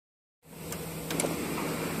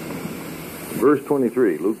Verse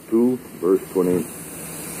 23, Luke 2, verse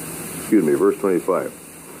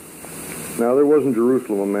 25. Now there was in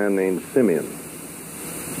Jerusalem a man named Simeon,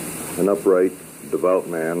 an upright, devout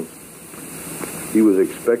man. He was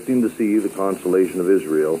expecting to see the consolation of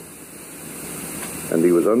Israel, and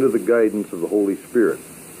he was under the guidance of the Holy Spirit.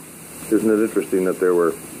 Isn't it interesting that there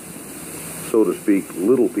were, so to speak,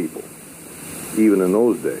 little people, even in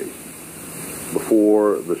those days,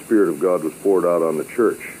 before the Spirit of God was poured out on the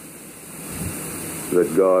church,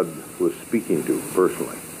 that God was speaking to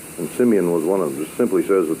personally. And Simeon was one of them. It simply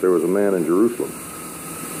says that there was a man in Jerusalem,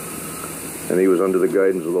 and he was under the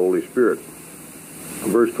guidance of the Holy Spirit.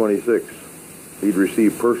 Verse 26, he'd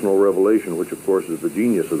received personal revelation, which of course is the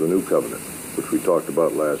genius of the New Covenant, which we talked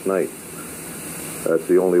about last night. That's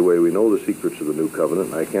the only way we know the secrets of the New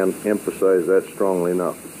Covenant, and I can't emphasize that strongly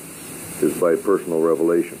enough, is by personal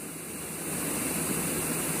revelation.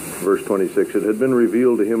 Verse 26, it had been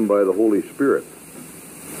revealed to him by the Holy Spirit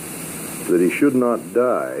that he should not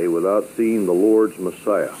die without seeing the Lord's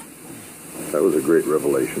Messiah. That was a great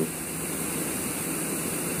revelation.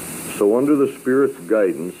 So under the Spirit's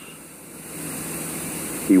guidance,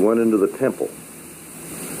 he went into the temple.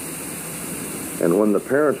 And when the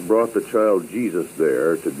parents brought the child Jesus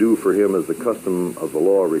there to do for him as the custom of the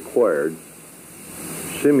law required,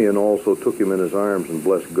 Simeon also took him in his arms and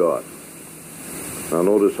blessed God. Now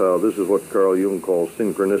notice how this is what Carl Jung calls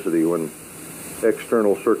synchronicity, when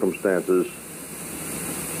external circumstances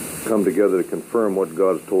come together to confirm what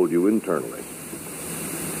God's told you internally.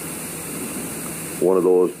 One of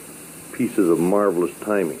those pieces of marvelous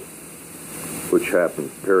timing which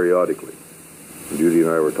happens periodically. Judy and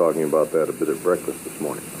I were talking about that a bit at breakfast this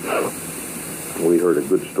morning. We heard a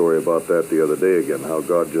good story about that the other day again, how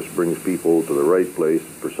God just brings people to the right place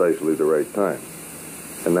at precisely the right time.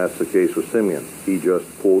 And that's the case with Simeon. He just,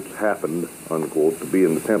 quotes, happened, unquote, to be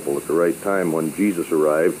in the temple at the right time when Jesus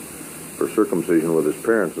arrived for circumcision with his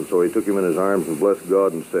parents. And so he took him in his arms and blessed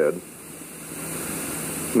God and said,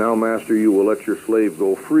 now, Master, you will let your slave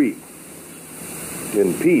go free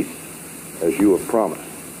in peace, as you have promised.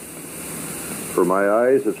 For my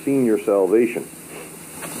eyes have seen your salvation,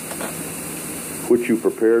 which you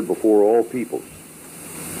prepared before all peoples,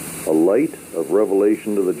 a light of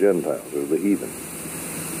revelation to the Gentiles, or the heathen,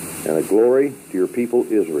 and a glory to your people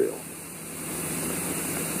Israel.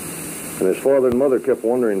 And his father and mother kept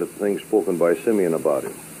wondering at the things spoken by Simeon about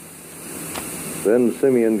him. Then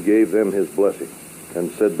Simeon gave them his blessing,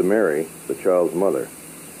 and said to Mary, the child's mother,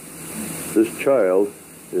 this child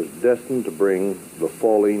is destined to bring the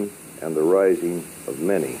falling and the rising of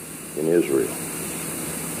many in Israel,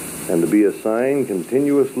 and to be a sign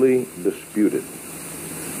continuously disputed.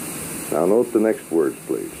 Now note the next words,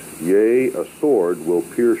 please. Yea, a sword will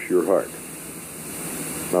pierce your heart.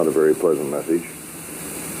 Not a very pleasant message.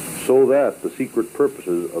 So that the secret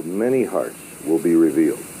purposes of many hearts will be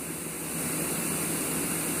revealed.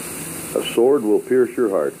 A sword will pierce your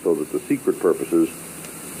heart so that the secret purposes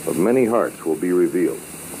of many hearts will be revealed.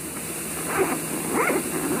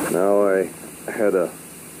 Now, I had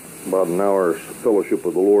about an hour's fellowship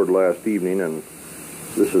with the Lord last evening, and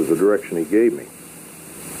this is the direction he gave me.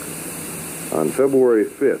 On February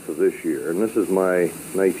 5th of this year, and this is my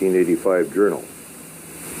 1985 journal,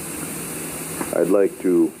 I'd like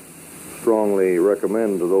to strongly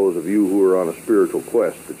recommend to those of you who are on a spiritual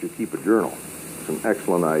quest that you keep a journal. It's an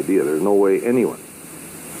excellent idea. There's no way anyone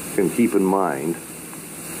can keep in mind,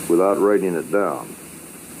 without writing it down,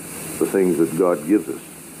 the things that God gives us.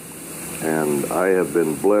 And I have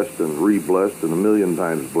been blessed and re-blessed and a million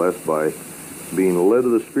times blessed by being led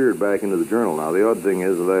of the Spirit back into the journal. Now, the odd thing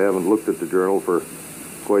is that I haven't looked at the journal for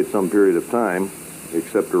quite some period of time,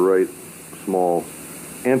 except to write small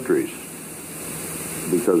entries,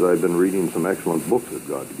 because I've been reading some excellent books that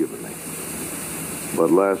God's given me.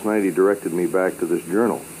 But last night he directed me back to this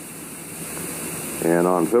journal. And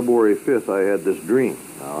on February 5th, I had this dream.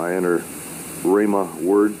 Now, I enter Rhema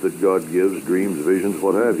words that God gives, dreams, visions,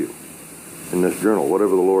 what have you, in this journal,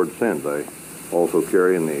 whatever the Lord sends. I also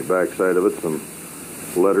carry in the backside of it some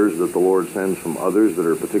letters that the Lord sends from others that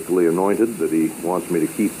are particularly anointed, that he wants me to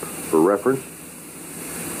keep for reference.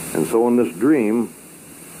 And so in this dream,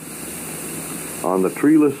 on the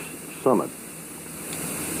treeless summit,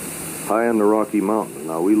 high in the Rocky Mountains.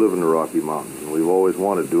 Now, we live in the Rocky Mountains, and we've always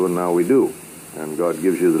wanted to, and now we do. And God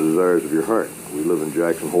gives you the desires of your heart. We live in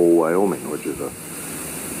Jackson Hole, Wyoming, which is a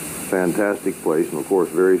fantastic place, and of course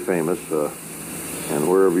very famous. And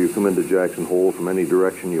wherever you come into Jackson Hole from any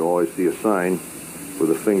direction, you always see a sign with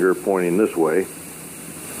a finger pointing this way,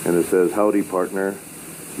 and it says, "Howdy, partner.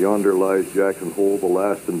 Yonder lies Jackson Hole, the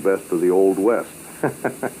last and best of the Old West."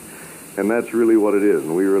 And that's really what it is,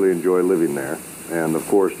 and we really enjoy living there. And of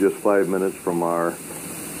course, just 5 minutes from our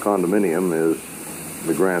condominium is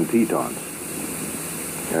the Grand Tetons.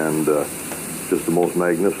 And just the most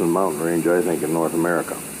magnificent mountain range, I think, in North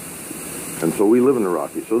America. And so we live in the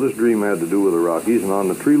Rockies. So this dream had to do with the Rockies, and on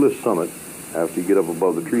the treeless summit, after you get up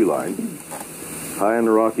above the tree line, high in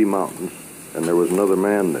the Rocky Mountains, and there was another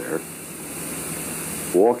man there,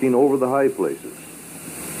 walking over the high places,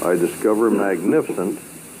 I discover magnificent,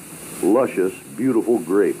 luscious, beautiful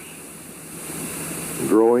grapes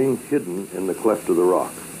growing hidden in the cleft of the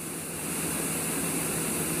rock.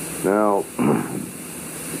 Now,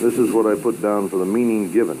 this is what I put down for the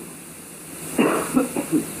meaning given.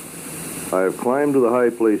 I have climbed to the high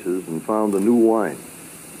places and found the new wine,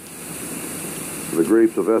 the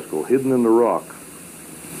grapes of Eshcol, hidden in the rock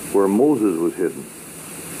where Moses was hidden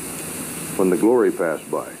when the glory passed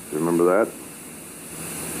by. Remember that?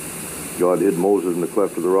 God hid Moses in the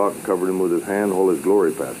cleft of the rock and covered him with his hand while his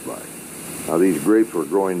glory passed by. Now these grapes were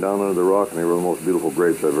growing down under the rock, and they were the most beautiful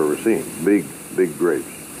grapes I've ever seen. Big, big grapes.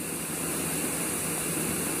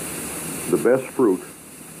 The best fruit,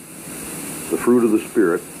 the fruit of the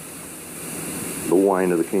Spirit, the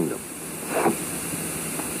wine of the kingdom.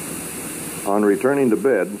 On returning to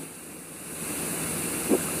bed,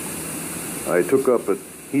 I took up at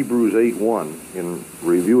Hebrews 8:1 in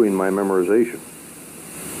reviewing my memorization.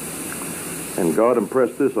 And God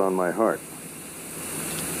impressed this on my heart.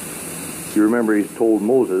 You remember he told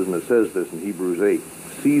Moses, and it says this in Hebrews 8,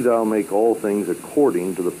 "See thou make all things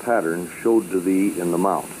according to the pattern showed to thee in the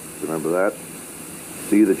mount." Remember that?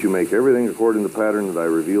 See that you make everything according to the pattern that I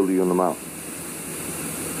revealed to you in the mountain.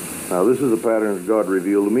 Now this is the pattern that God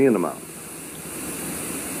revealed to me in the mountain.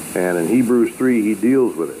 And in Hebrews 3 he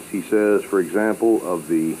deals with this. He says, for example, of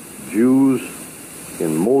the Jews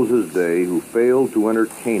in Moses' day who failed to enter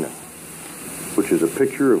Canaan, which is a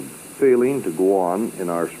picture of failing to go on in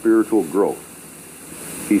our spiritual growth.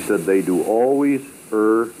 He said they do always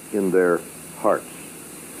err in their hearts,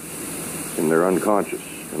 in their unconscious,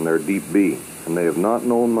 in their deep being, and they have not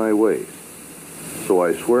known my ways. So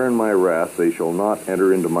I swear in my wrath they shall not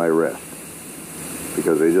enter into my rest,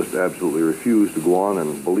 because they just absolutely refused to go on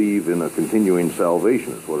and believe in a continuing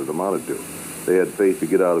salvation is what it amounted to. They had faith to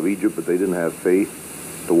get out of Egypt, but they didn't have faith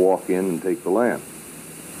to walk in and take the land.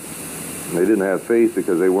 And they didn't have faith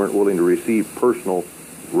because they weren't willing to receive personal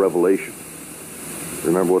revelation.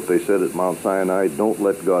 Remember what they said at Mount Sinai? Don't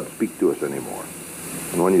let God speak to us anymore.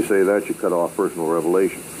 And when you say that, you cut off personal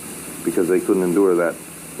revelation, because they couldn't endure that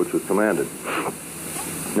which was commanded.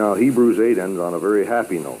 Now, Hebrews 8 ends on a very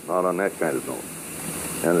happy note, not on that kind of note.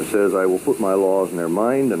 And it says, I will put my laws in their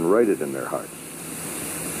mind and write it in their hearts.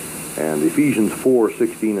 And Ephesians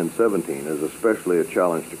 4:16 and 17 is especially a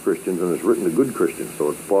challenge to Christians, and it's written to good Christians, so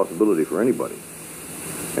it's a possibility for anybody.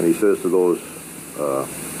 And he says to those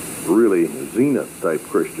really zenith-type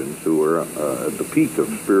Christians who were at the peak of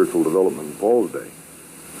spiritual development in Paul's day,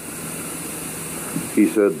 he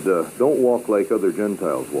said, don't walk like other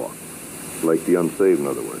Gentiles walk, like the unsaved, in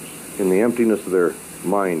other words, in the emptiness of their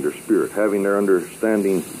mind or spirit, having their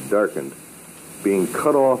understanding darkened, being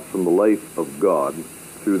cut off from the life of God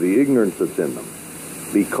through the ignorance that's in them,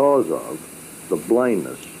 because of the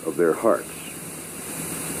blindness of their hearts.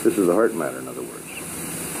 This is a heart matter, in other words.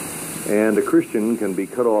 And a Christian can be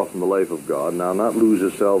cut off from the life of God, now not lose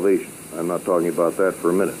his salvation. I'm not talking about that for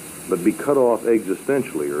a minute, but be cut off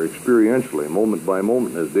existentially or experientially, moment by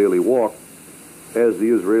moment in his daily walk, as the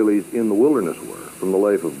Israelis in the wilderness were, from the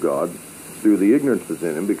life of God, through the ignorance that's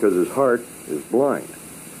in him, because his heart is blind.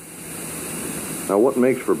 Now, what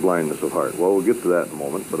makes for blindness of heart? Well, we'll get to that in a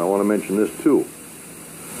moment, but I want to mention this too,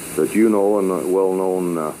 that you know, in the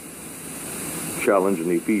well-known challenge in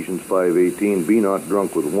Ephesians 5:18, be not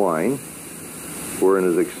drunk with wine, wherein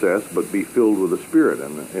is excess, but be filled with the Spirit.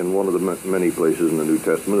 And in one of the many places in the New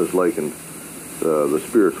Testament, it's likened the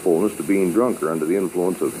Spirit's fullness to being drunk or under the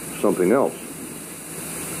influence of something else.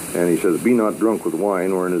 And he says, be not drunk with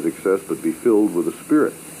wine, wherein is excess, but be filled with the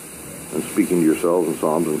Spirit. And speaking to yourselves in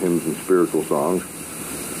psalms and hymns and spiritual songs,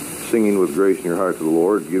 singing with grace in your heart to the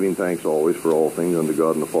Lord, giving thanks always for all things unto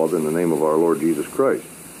God and the Father in the name of our Lord Jesus Christ.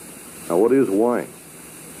 Now, what is wine?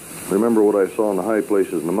 Remember what I saw in the high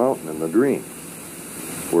places in the mountain in the dream,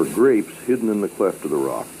 were grapes hidden in the cleft of the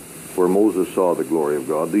rock, where Moses saw the glory of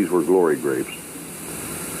God. These were glory grapes.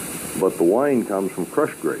 But the wine comes from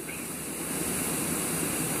crushed grapes,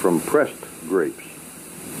 from pressed grapes,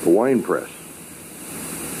 the wine press.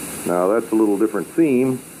 Now, that's a little different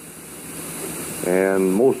theme,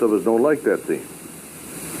 and most of us don't like that theme.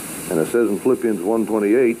 And it says in Philippians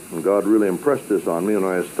 1:28, and God really impressed this on me when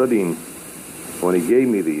I was studying, when he gave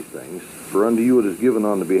me these things, For unto you it is given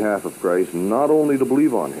on the behalf of Christ not only to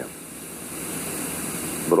believe on him,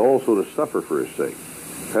 but also to suffer for his sake,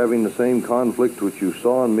 having the same conflict which you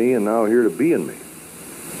saw in me and now hear to be in me.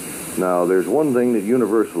 Now, there's one thing that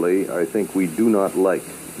universally I think we do not like,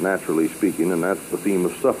 naturally speaking, and that's the theme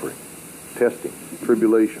of suffering, testing,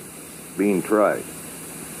 tribulation, being tried.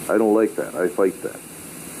 I don't like that. I fight that.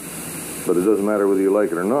 But it doesn't matter whether you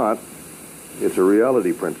like it or not. It's a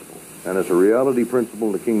reality principle, and it's a reality principle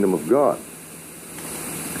in the kingdom of God.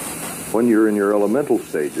 When you're in your elemental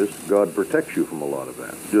stages, God protects you from a lot of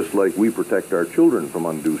that, just like we protect our children from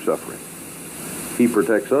undue suffering. He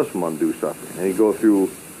protects us from undue suffering. And you go through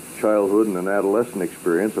childhood and an adolescent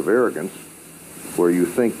experience of arrogance where you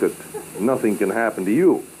think that nothing can happen to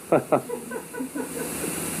you. But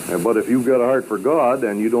if you've got a heart for God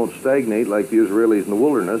and you don't stagnate like the Israelis in the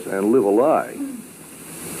wilderness and live a lie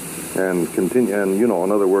and continue, and, you know,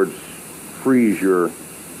 in other words, freeze your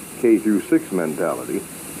K through 6 mentality,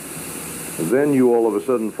 then you all of a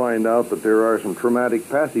sudden find out that there are some traumatic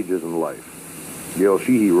passages in life. Gail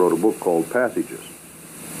Sheehy wrote a book called Passages.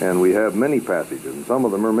 And we have many passages, and some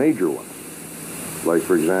of them are major ones. Like,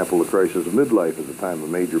 for example, the crisis of midlife is a time of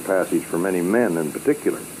major passage for many men in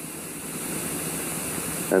particular.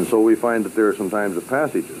 And so we find that there are some times of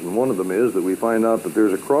passages, and one of them is that we find out that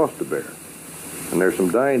there's a cross to bear. And there's some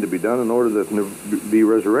dying to be done in order that there be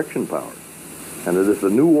resurrection power. And that if the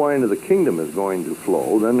new wine of the kingdom is going to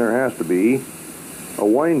flow, then there has to be a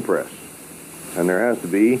wine press. And there has to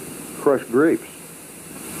be crushed grapes.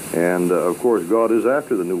 And, of course, God is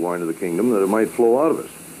after the new wine of the kingdom, that it might flow out of us.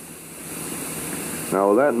 Now,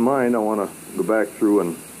 with that in mind, I want to go back through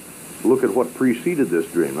and look at what preceded this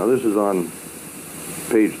dream. Now, this is on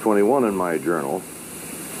page 21 in my journal.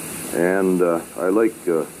 And I like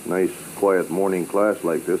a nice, quiet morning class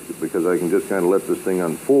like this because I can just kind of let this thing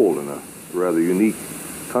unfold in a rather unique,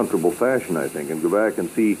 comfortable fashion, I think, and go back and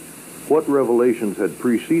see what revelations had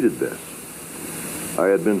preceded this. I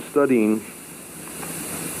had been studying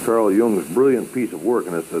Carl Jung's brilliant piece of work,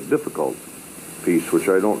 and it's a difficult piece, which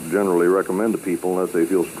I don't generally recommend to people unless they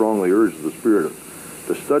feel strongly urged to the Spirit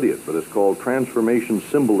to study it, but it's called Transformation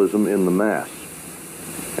Symbolism in the Mass.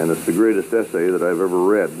 And it's the greatest essay that I've ever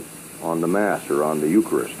read on the Mass or on the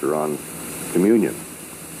Eucharist or on communion.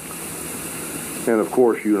 And of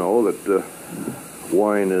course, you know that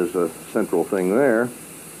wine is a central thing there.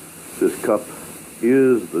 This cup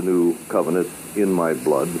is the new covenant in my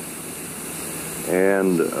blood.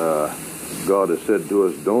 And God has said to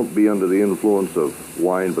us, don't be under the influence of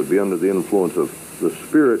wine, but be under the influence of the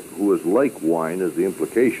Spirit, who is like wine, is the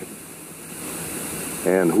implication,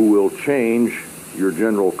 and who will change your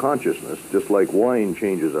general consciousness, just like wine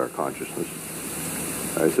changes our consciousness.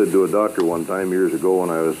 I said to a doctor one time years ago when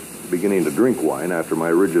I was beginning to drink wine after my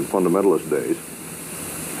rigid fundamentalist days,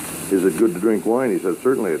 is it good to drink wine? He said,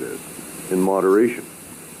 certainly it is, in moderation.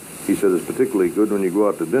 He said it's particularly good when you go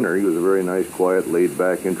out to dinner. He was a very nice, quiet,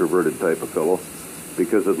 laid-back, introverted type of fellow,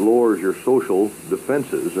 because it lowers your social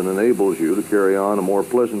defenses and enables you to carry on a more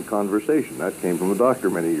pleasant conversation. That came from a doctor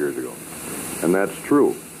many years ago. And that's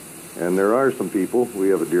true. And there are some people, we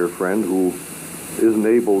have a dear friend who isn't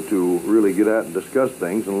able to really get at and discuss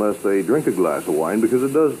things unless they drink a glass of wine, because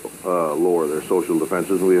it does lower their social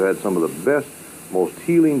defenses. And we've had some of the best, most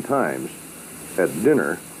healing times at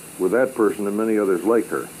dinner with that person and many others like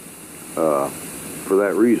her for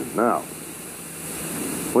that reason. Now,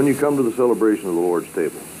 when you come to the celebration of the Lord's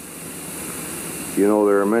table, you know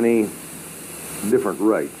there are many different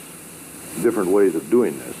rites, different ways of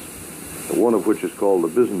doing this, one of which is called the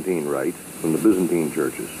Byzantine rite from the Byzantine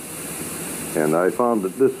churches. And I found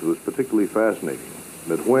that this was particularly fascinating,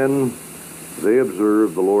 that when they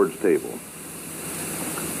observe the Lord's table,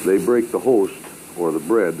 they break the host, or the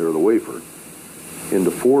bread, or the wafer,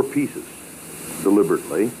 into 4 pieces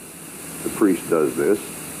deliberately. The priest does this,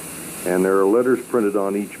 and there are letters printed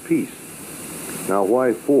on each piece. Now,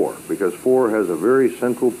 why 4? Because 4 has a very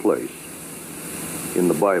central place in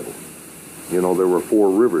the Bible. You know, there were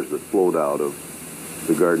 4 rivers that flowed out of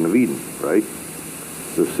the Garden of Eden, right?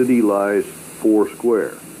 The city lies 4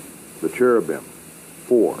 square. The cherubim,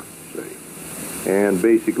 4, see. And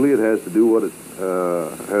basically it has to do what it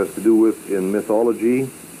has to do with in mythology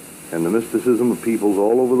and the mysticism of peoples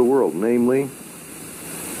all over the world, namely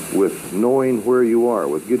with knowing where you are,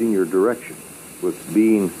 with getting your direction, with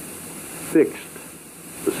being fixed.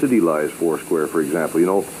 The city lies 4 square, for example. You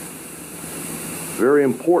know, very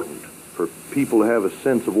important for people to have a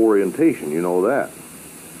sense of orientation, you know that.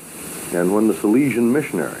 And when the Salesian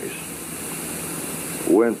missionaries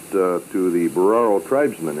went to the Boraro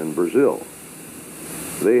tribesmen in Brazil,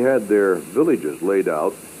 they had their villages laid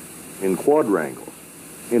out in quadrangles.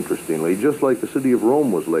 interestingly, just like the city of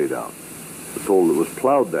Rome was laid out. We're told it was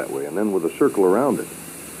plowed that way, and then with a circle around it.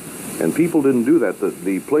 And people didn't do that.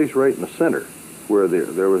 The place right in the center, where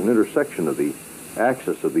there was an intersection of the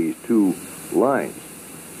axis of these two lines,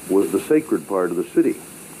 was the sacred part of the city.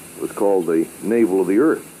 It was called the navel of the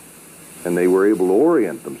earth. And they were able to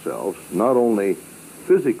orient themselves, not only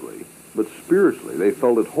physically, but spiritually. They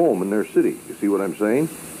felt at home in their city. You see what I'm saying?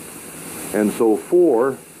 And so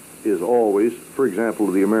 4 is always, for example,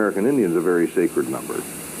 to the American Indians, a very sacred number,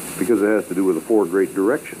 because it has to do with the 4 great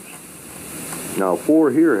directions. Now,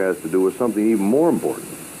 4 here has to do with something even more important,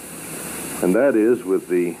 and that is with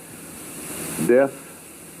the death,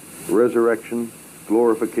 resurrection,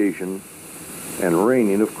 glorification, and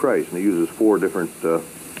reigning of Christ. And he uses 4 different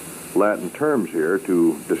Latin terms here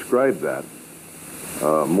to describe that.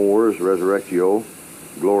 Mors, resurrectio,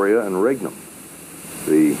 gloria, and regnum.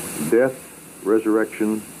 The death,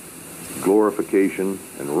 resurrection, glorification,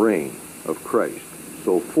 and reign of Christ.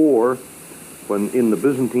 So 4, when in the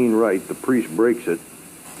Byzantine Rite the priest breaks it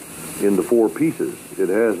into 4 pieces, it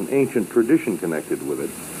has an ancient tradition connected with it,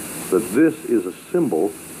 that this is a symbol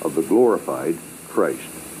of the glorified Christ,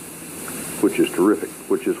 which is terrific,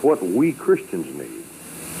 which is what we Christians need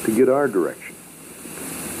to get our direction.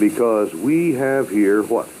 Because we have here,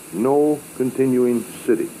 what? No continuing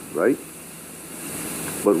city, right?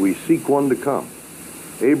 But we seek one to come.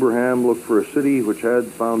 Abraham looked for a city which had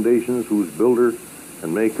foundations, whose builder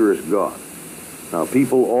and maker is God. Now,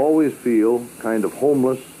 people always feel kind of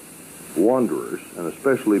homeless wanderers, and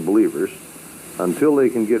especially believers, until they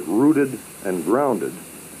can get rooted and grounded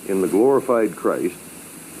in the glorified Christ.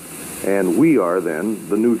 And we are then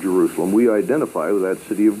the New Jerusalem. We identify with that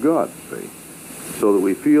city of God, see? So that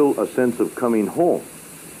we feel a sense of coming home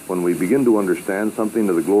when we begin to understand something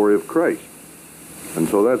of the glory of Christ. And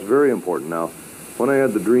so that's very important. Now, when I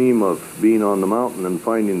had the dream of being on the mountain and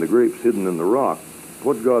finding the grapes hidden in the rock,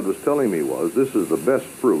 what God was telling me was, this is the best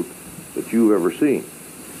fruit that you've ever seen.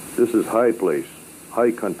 This is high place,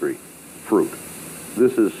 high country fruit.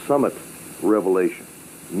 This is summit revelation.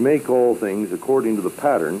 Make all things according to the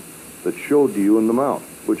pattern that showed to you in the mount,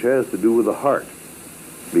 which has to do with the heart.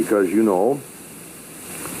 Because you know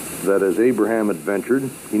that as Abraham adventured,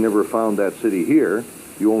 he never found that city here.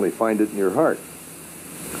 You only find it in your heart.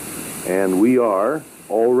 And we are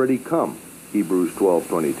already come, Hebrews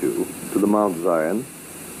 12:22, to the Mount Zion.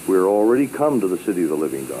 We're already come to the city of the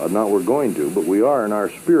living God. Not we're going to, but we are in our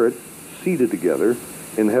spirit seated together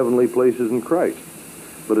in heavenly places in Christ.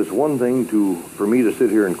 But it's one thing for me to sit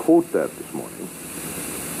here and quote that this morning.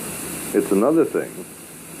 It's another thing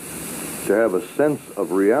to have a sense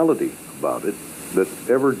of reality about it that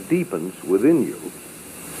ever deepens within you.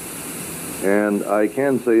 And I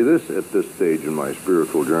can say this at this stage in my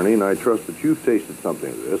spiritual journey, and I trust that you've tasted something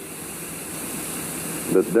of this,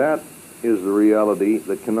 that is the reality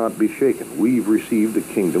that cannot be shaken. We've received a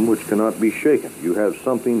kingdom which cannot be shaken. You have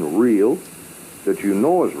something real that you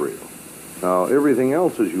know is real. Now, everything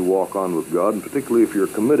else as you walk on with God, and particularly if you're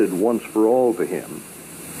committed once for all to Him,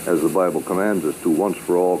 as the Bible commands us to once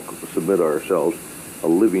for all submit ourselves a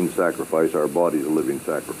living sacrifice, our bodies a living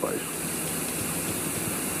sacrifice.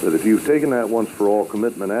 That if you've taken that once for all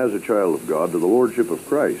commitment as a child of God to the Lordship of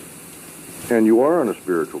Christ, and you are on a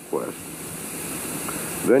spiritual quest,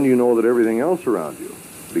 then you know that everything else around you,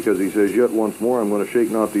 because he says, yet once more I'm going to shake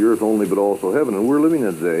not the earth only but also heaven. And we're living in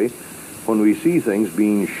a day when we see things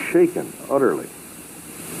being shaken utterly.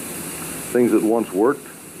 Things that once worked,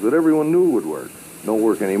 that everyone knew would work, don't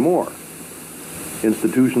work anymore.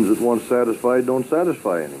 Institutions that once satisfied don't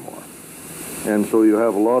satisfy anymore. And so you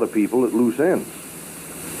have a lot of people at loose ends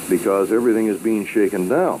because everything is being shaken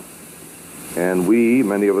down. And we,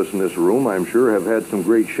 many of us in this room, I'm sure, have had some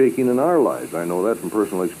great shaking in our lives. I know that from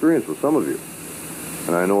personal experience with some of you.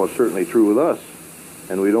 And I know it's certainly true with us.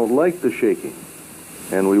 And we don't like the shaking.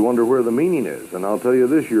 And we wonder where the meaning is. And I'll tell you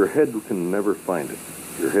this, your head can never find it.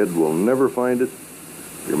 Your head will never find it.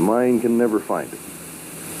 Your mind can never find it.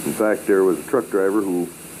 In fact, there was a truck driver who,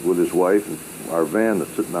 with his wife, and our van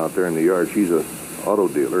that's sitting out there in the yard, she's an auto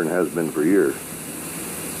dealer and has been for years.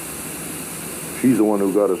 She's the one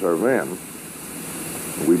who got us our van.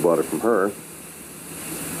 We bought it from her.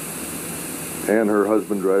 And her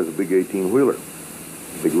husband drives a big 18-wheeler.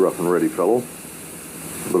 Big rough and ready fellow.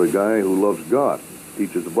 But a guy who loves God.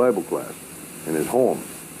 Teaches a Bible class in his home,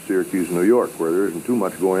 Syracuse, New York, where there isn't too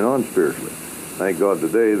much going on spiritually. Thank God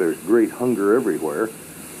today there's great hunger everywhere,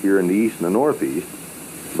 here in the east and the northeast.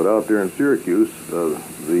 But out there in Syracuse,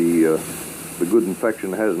 the good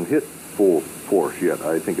infection hasn't hit full force yet.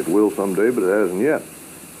 I think it will someday, but it hasn't yet.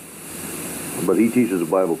 But he teaches a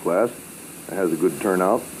Bible class and has a good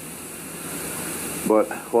turnout. But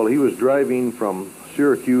while he was driving from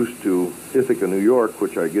Syracuse to Ithaca, New York,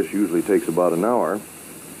 which I guess usually takes about an hour,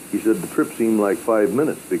 he said the trip seemed like 5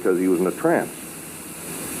 minutes because he was in a trance.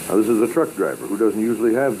 Now, this is a truck driver who doesn't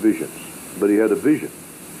usually have visions, but he had a vision.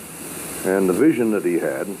 And the vision that he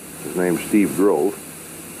had, his name's Steve Grove,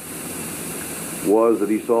 was that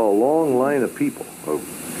he saw a long line of people, a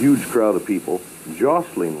huge crowd of people,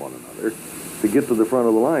 jostling one another to get to the front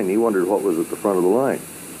of the line. He wondered what was at the front of the line.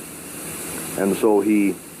 And so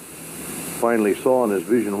he finally saw in his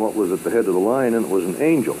vision what was at the head of the line, and it was an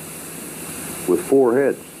angel with 4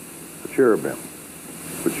 heads, a cherubim,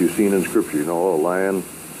 which you've seen in Scripture. You know, a lion,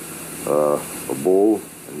 a bull,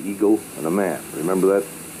 an eagle, and a man. Remember that?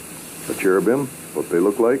 A cherubim, what they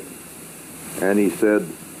look like. And he said,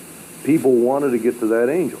 people wanted to get to that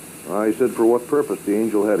angel. I said, for what purpose? The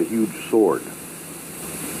angel had a huge sword.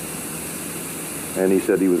 And he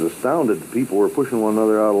said he was astounded that people were pushing one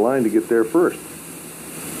another out of line to get there first.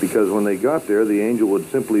 Because when they got there, the angel would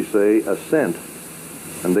simply say, assent,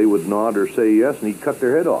 and they would nod or say yes, and he'd cut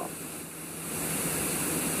their head off.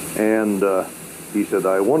 And he said,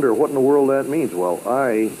 I wonder what in the world that means. Well,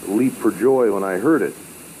 I leaped for joy when I heard it,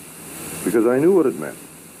 because I knew what it meant.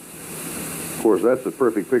 Of course, that's the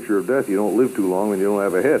perfect picture of death. You don't live too long when you don't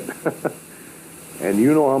have a head. And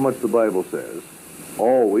you know how much the Bible says,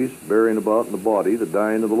 always bearing about in the body the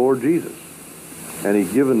dying of the Lord Jesus. And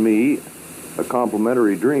he'd given me a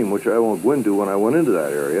complimentary dream, which I won't go into, when I went into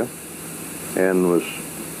that area and was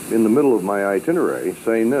in the middle of my itinerary,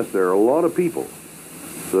 saying this: there are a lot of people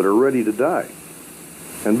that are ready to die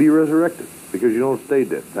and be resurrected, because you don't stay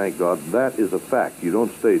dead. Thank God, that is a fact. You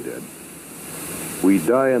don't stay dead. We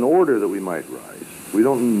die in order that we might rise. We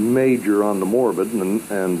don't major on the morbid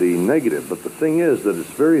and the negative, but the thing is that it's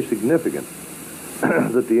very significant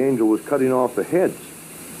that the angel was cutting off the heads,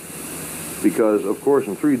 because, of course,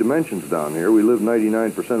 in 3 dimensions down here, we live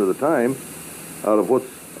 99% of the time out of what's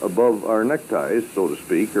above our neckties, so to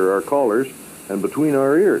speak, or our collars, and between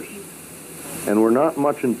our ears. And we're not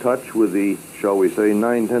much in touch with the, shall we say,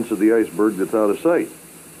 9/10 of the iceberg that's out of sight,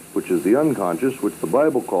 which is the unconscious, which the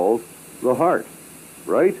Bible calls the heart,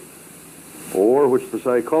 right? Or which the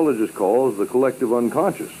psychologist calls the collective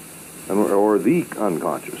unconscious, or the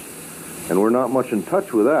unconscious. And we're not much in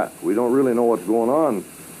touch with that. We don't really know what's going on,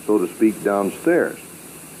 so to speak, downstairs.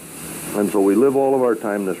 And so we live all of our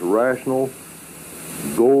time this rational,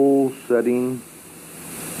 goal-setting,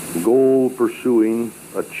 goal-pursuing,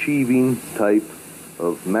 achieving type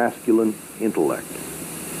of masculine intellect.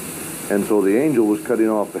 And so the angel was cutting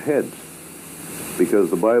off the heads, because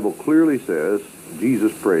the Bible clearly says,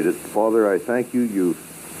 Jesus prayed it, Father, I thank you,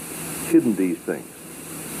 you've hidden these things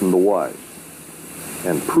from the wise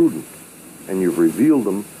and prudent, and you've revealed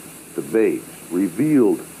them to babes.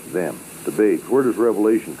 Revealed them to babes. Where does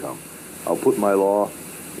revelation come? I'll put my law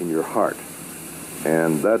in your heart.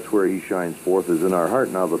 And that's where he shines forth, is in our heart.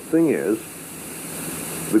 Now the thing is,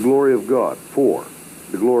 the glory of God, 4.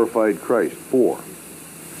 The glorified Christ, 4.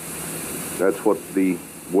 That's what the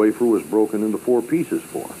wafer was broken into 4 pieces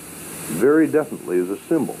for. Very definitely is a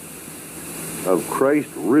symbol of Christ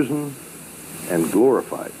risen and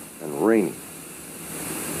glorified and reigning.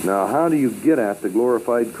 Now, how do you get at the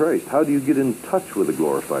glorified Christ? How do you get in touch with the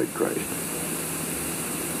glorified Christ?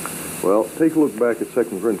 Well, take a look back at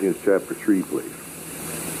 2 Corinthians chapter 3, please.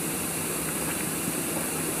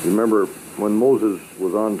 Remember when Moses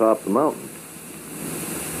was on top of the mountain,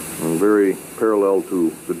 and very parallel to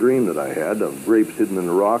the dream that I had of grapes hidden in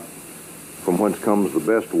the rock, from whence comes the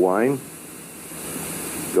best wine.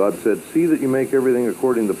 God said, see that you make everything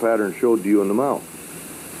according to the pattern showed to you in the mount.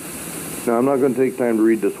 Now, I'm not going to take time to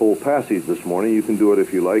read this whole passage this morning. You can do it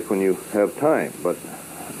if you like when you have time. But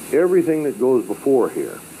everything that goes before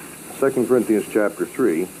here, 2 Corinthians chapter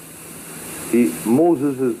 3,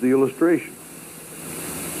 Moses is the illustration.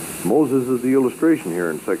 Moses is the illustration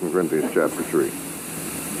here in 2 Corinthians chapter 3.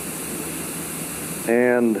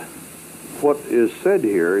 And what is said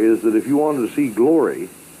here is that if you wanted to see glory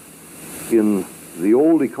in the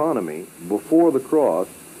old economy before the cross,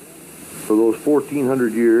 for those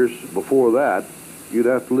 1,400 years before that, you'd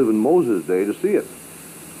have to live in Moses' day to see it.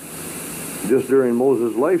 Just during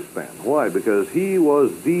Moses' lifespan. Why? Because he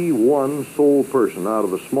was the one sole person out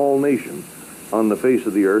of a small nation on the face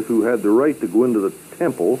of the earth who had the right to go into the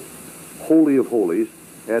temple, Holy of Holies,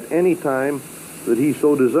 at any time that he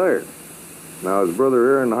so desired. Now, his brother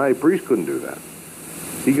Aaron, the high priest, couldn't do that.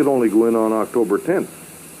 He could only go in on October 10th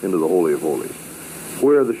into the Holy of Holies,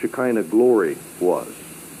 where the Shekinah glory was.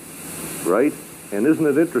 Right? And isn't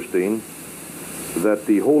it interesting that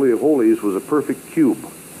the Holy of Holies was a perfect cube?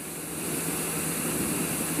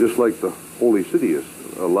 Just like the Holy City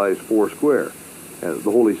lies 4 square.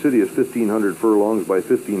 The holy city is 1,500 furlongs by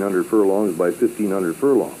 1,500 furlongs by 1,500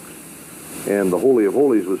 furlongs. And the Holy of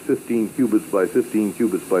Holies was 15 cubits by 15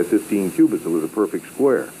 cubits by 15 cubits. It was a perfect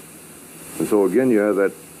square. And so again, you have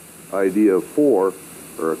that idea of 4,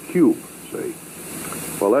 or a cube, say.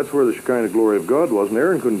 Well, that's where the Shekinah glory of God was, and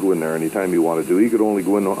Aaron couldn't go in there anytime he wanted to. He could only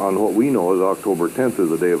go in on what we know as October 10th, or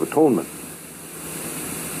the Day of Atonement.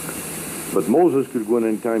 But Moses could go in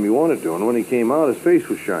anytime he wanted to, and when he came out, his face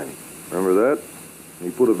was shining. Remember that? He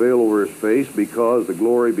put a veil over his face because the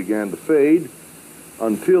glory began to fade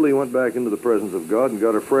until he went back into the presence of God and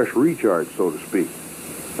got a fresh recharge, so to speak.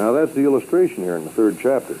 Now, that's the illustration here in the 3rd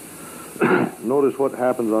chapter. Notice what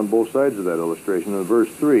happens on both sides of that illustration. In verse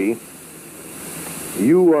 3,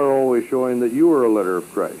 you are always showing that you are a letter of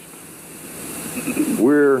Christ.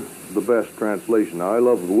 We're the best translation. Now, I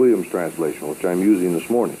love the Williams translation, which I'm using this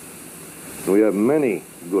morning. And we have many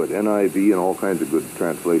good, NIV and all kinds of good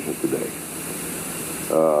translations today.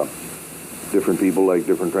 Different people like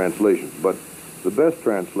different translations. But the best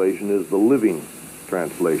translation is the Living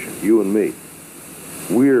Translation, you and me.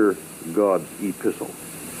 We're God's epistle.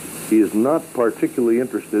 He is not particularly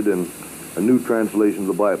interested in a new translation of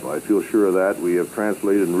the Bible. I feel sure of that. We have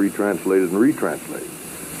translated and retranslated and retranslated.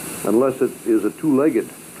 Unless it is a two-legged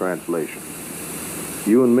translation.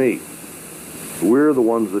 You and me. We're the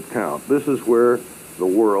ones that count. This is where the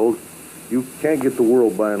world, you can't get the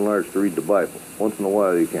world by and large to read the Bible. Once in a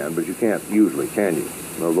while you can, but you can't usually, can you?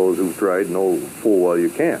 Now, those who've tried know full well you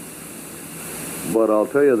can't. But I'll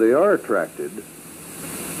tell you, they are attracted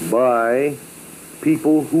by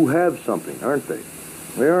people who have something, aren't they?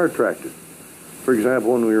 They are attracted. For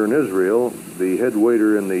example, when we were in Israel, the head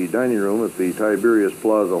waiter in the dining room at the Tiberias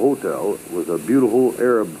Plaza Hotel was a beautiful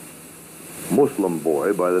Arab Muslim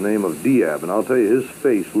boy by the name of Diab, and I'll tell you, his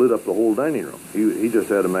face lit up the whole dining room. He just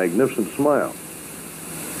had a magnificent smile.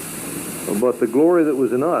 But the glory that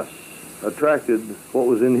was in us attracted what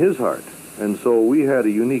was in his heart, and so we had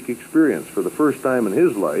a unique experience. For the first time in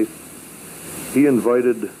his life, he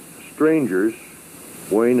invited strangers,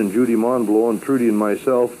 Wayne and Judy Monblow and Trudy and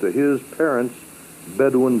myself, to his parents'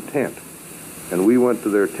 Bedouin tent. And we went to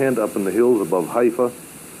their tent up in the hills above Haifa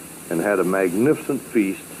and had a magnificent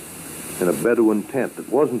feast in a Bedouin tent that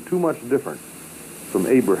wasn't too much different from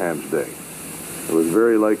Abraham's day. It was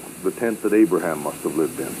very like the tent that Abraham must have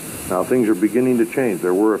lived in. Now, things are beginning to change.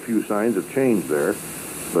 There were a few signs of change there,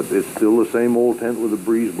 but it's still the same old tent with a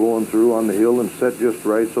breeze blowing through on the hill and set just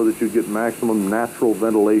right so that you get maximum natural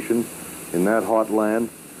ventilation in that hot land.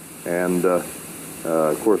 And,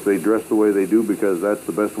 of course, they dress the way they do because that's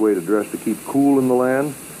the best way to dress to keep cool in the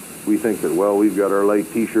land. We think that, well, we've got our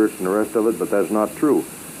light T-shirts and the rest of it, but that's not true.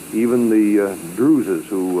 Even the Druzes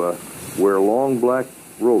who wear long black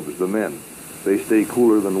robes, the men, they stay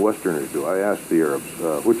cooler than Westerners do. I asked the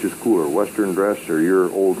Arabs, which is cooler, Western dress or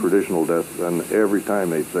your old traditional dress? And every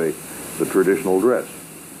time they'd say the traditional dress.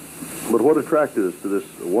 But what attracted us to this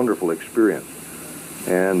wonderful experience?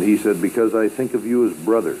 And he said, because I think of you as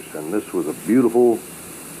brothers. And this was a beautiful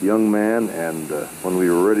young man, and when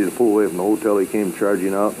we were ready to pull away from the hotel, he came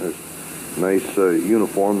charging out in his nice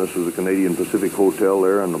uniform. This was a Canadian Pacific hotel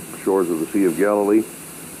there on the shores of the Sea of Galilee.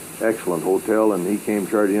 Excellent hotel, and he came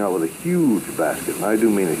charging out with a huge basket, and I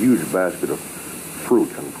do mean a huge basket of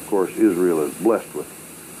fruit. And of course, Israel is blessed with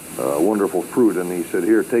wonderful fruit, and he said,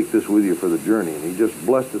 here, take this with you for the journey. And he just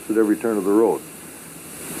blessed us at every turn of the road.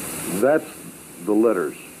 That's the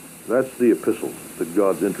letters. That's the epistles that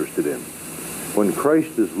God's interested in. When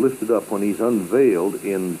Christ is lifted up, when he's unveiled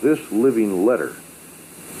in this living letter,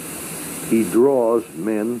 he draws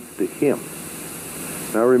men to him.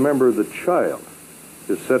 Now remember, the child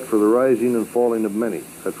is set for the rising and falling of many.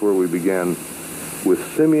 That's where we began with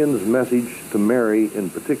Simeon's message to Mary in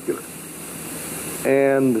particular.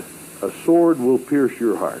 And a sword will pierce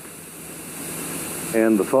your heart.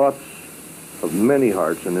 And the thoughts of many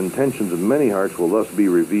hearts and intentions of many hearts will thus be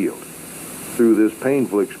revealed through this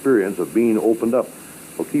painful experience of being opened up.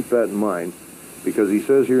 Well, keep that in mind, because he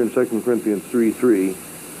says here in 2 Corinthians 3:3,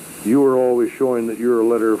 you are always showing that you're a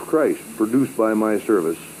letter of Christ, produced by my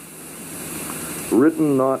service,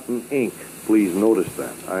 written not in ink. Please notice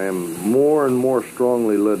that. I am more and more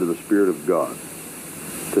strongly led to the Spirit of God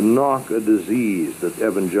to knock a disease that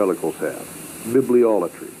evangelicals have,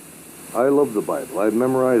 bibliolatry. I love the Bible. I've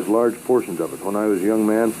memorized large portions of it. When I was a young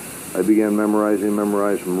man, I began memorizing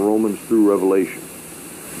from Romans through Revelation.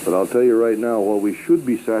 But I'll tell you right now, while we should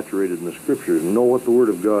be saturated in the Scriptures and know what the Word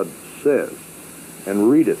of God says and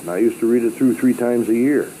read it, and I used to read it through 3 times a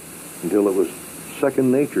year until it was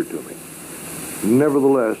second nature to me.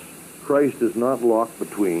 Nevertheless, Christ is not locked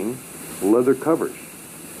between leather covers.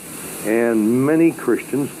 And many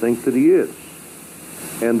Christians think that he is.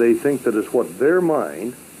 And they think that it's what their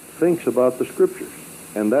mind thinks about the Scriptures.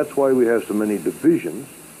 And that's why we have so many divisions,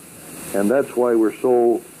 and that's why we're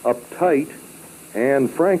so uptight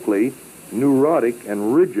and, frankly, neurotic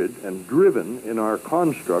and rigid and driven in our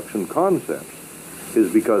constructs and concepts,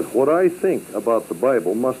 is because what I think about the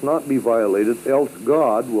Bible must not be violated, else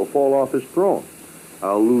God will fall off his throne.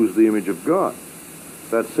 I'll lose the image of God.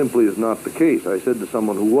 That simply is not the case. I said to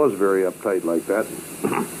someone who was very uptight like that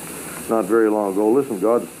not very long ago, listen,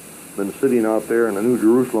 God's been sitting out there in the New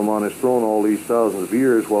Jerusalem on his throne all these thousands of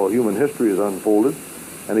years while human history has unfolded,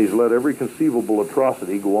 and he's let every conceivable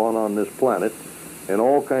atrocity go on this planet, and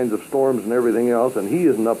all kinds of storms and everything else, and he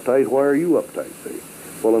isn't uptight. Why are you uptight, see?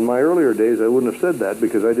 Well, in my earlier days, I wouldn't have said that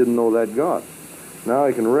because I didn't know that God. Now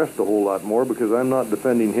I can rest a whole lot more because I'm not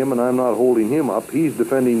defending him and I'm not holding him up. He's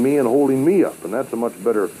defending me and holding me up, and that's a much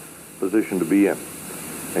better position to be in.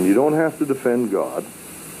 And you don't have to defend God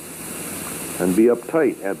and be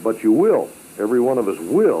uptight, but you will. Every one of us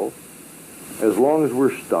will, as long as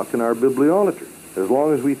we're stuck in our bibliolatry. As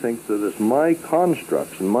long as we think that it's my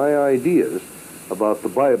constructs and my ideas about the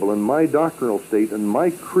Bible and my doctrinal state and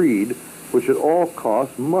my creed, which at all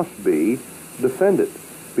costs must be defended.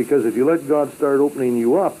 Because if you let God start opening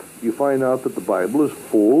you up, you find out that the Bible is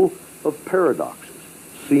full of paradoxes,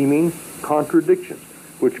 seeming contradictions,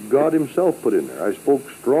 which God himself put in there. I spoke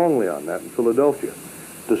strongly on that in Philadelphia,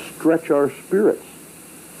 to stretch our spirits.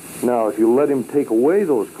 Now, if you let him take away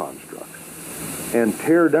those constructs and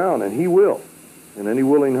tear down, and he will, in any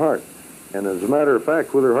willing heart, and as a matter of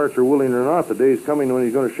fact, whether hearts are willing or not, the day is coming when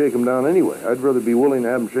he's going to shake them down anyway. I'd rather be willing to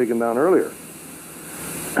have them shaken down earlier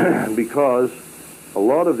because a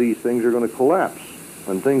lot of these things are going to collapse,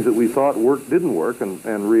 and things that we thought didn't work,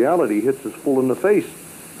 and reality hits us full in the face.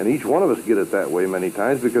 And each one of us get it that way many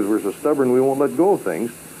times because we're so stubborn we won't let go of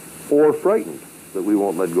things, or frightened that we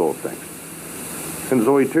won't let go of things. And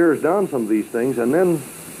so he tears down some of these things, and then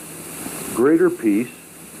greater peace,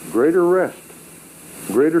 greater rest,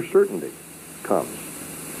 greater certainty comes.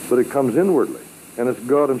 But it comes inwardly, and it's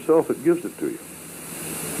God himself that gives it to you.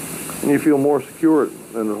 And you feel more secure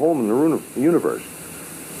and at home in the universe.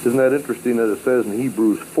 Isn't that interesting that it says in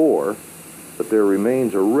Hebrews 4 that there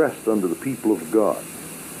remains a rest unto the people of God?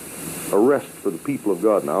 A rest for the people of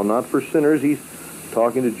God. Now, not for sinners. He's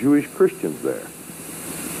talking to Jewish Christians there.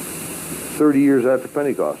 30 years after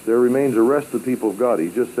Pentecost, there remains a rest to the people of God. He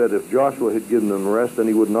just said if Joshua had given them rest, then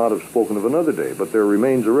he would not have spoken of another day. But there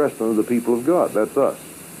remains a rest unto the people of God. That's us.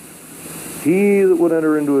 He that would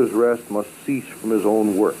enter into his rest must cease from his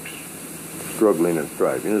own works, struggling and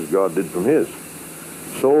striving, as God did from his.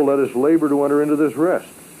 So let us labor to enter into this rest.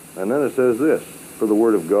 And then it says this, for the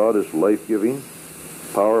word of God is life-giving,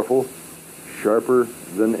 powerful, sharper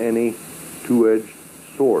than any two-edged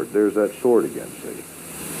sword. There's that sword again, see?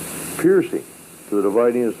 Piercing to the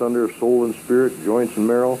dividing asunder of soul and spirit, joints and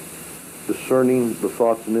marrow, discerning the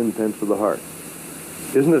thoughts and intents of the heart.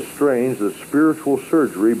 Isn't it strange that spiritual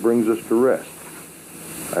surgery brings us to rest?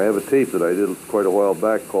 I have a tape that I did quite a while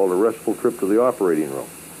back called A Restful Trip to the Operating Room.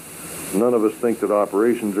 None of us think that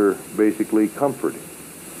operations are basically comforting.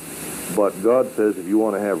 But God says if you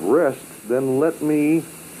want to have rest, then let me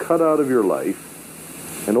cut out of your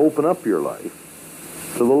life and open up your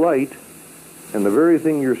life to the light, and the very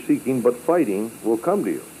thing you're seeking but fighting will come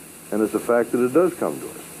to you. And it's a fact that it does come to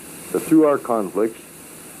us. That through our conflicts,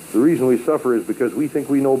 the reason we suffer is because we think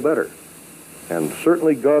we know better. And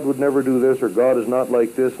certainly God would never do this, or God is not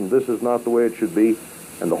like this, and this is not the way it should be.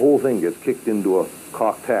 And the whole thing gets kicked into a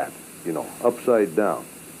cocked hat, upside down,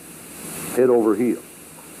 head over heels.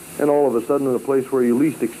 And all of a sudden, in a place where you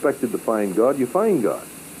least expected to find God, you find God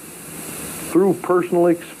through personal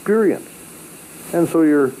experience. And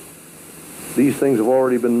so these things have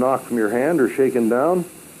already been knocked from your hand or shaken down,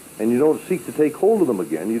 and you don't seek to take hold of them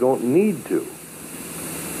again. You don't need to.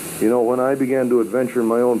 When I began to adventure in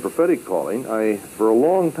my own prophetic calling, I, for a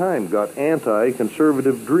long time, got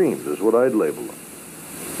anti-conservative dreams, is what I'd label them.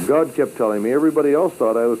 God kept telling me, everybody else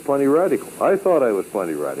thought I was plenty radical. I thought I was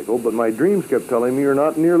plenty radical, but my dreams kept telling me, you're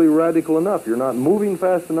not nearly radical enough. You're not moving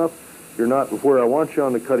fast enough. You're not where I want you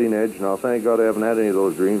on the cutting edge. Now, thank God I haven't had any of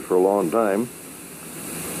those dreams for a long time.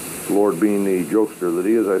 The Lord being the jokester that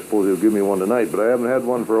he is, I suppose he'll give me one tonight, but I haven't had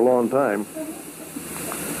one for a long time,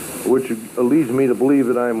 which leads me to believe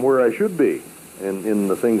that I'm where I should be in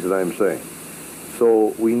the things that I'm saying.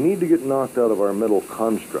 So we need to get knocked out of our mental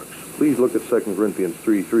constructs. Please look at 2 Corinthians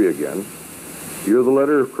 3:3 again. You're the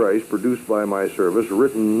letter of Christ, produced by my service,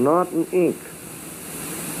 written not in ink.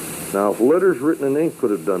 Now, if letters written in ink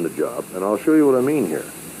could have done the job, and I'll show you what I mean here,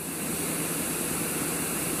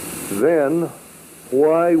 then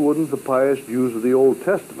why wouldn't the pious Jews of the Old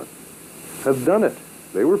Testament have done it?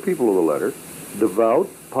 They were people of the letter, devout,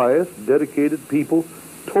 pious, dedicated people,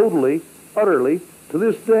 totally, utterly, to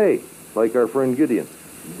this day, like our friend Gideon,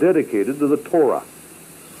 dedicated to the Torah.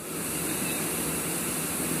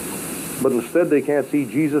 But instead they can't see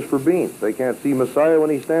Jesus for being. They can't see Messiah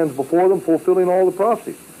when he stands before them fulfilling all the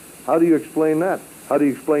prophecies. How do you explain that? How do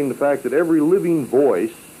you explain the fact that every living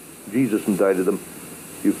voice, Jesus indicted them,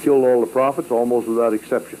 you've killed all the prophets almost without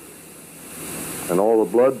exception. And all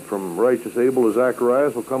the blood from righteous Abel to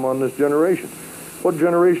Zacharias will come on this generation. What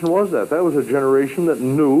generation was that? That was a generation that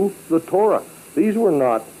knew the Torah. These were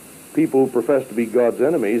not people who professed to be God's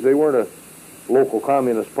enemies. They weren't a local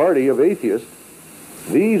communist party of atheists.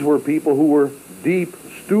 These were people who were deep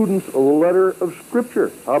students of the letter of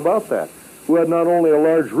Scripture. How about that? Who had not only a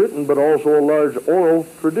large written, but also a large oral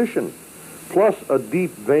tradition, plus a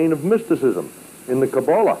deep vein of mysticism in the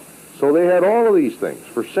Kabbalah. So they had all of these things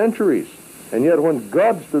for centuries. And yet when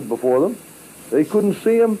God stood before them, they couldn't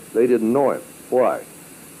see him, they didn't know him. Why?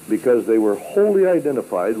 Because they were wholly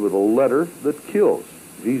identified with a letter that kills.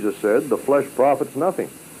 Jesus said, the flesh profits nothing.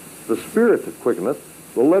 The spirit that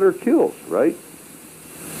quickeneth, the letter kills, right?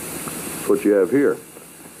 That's what you have here.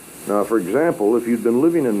 Now, for example, if you'd been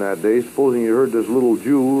living in that day, supposing you heard this little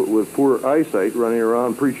Jew with poor eyesight running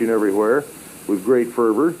around preaching everywhere with great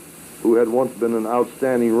fervor, who had once been an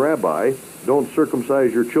outstanding rabbi, don't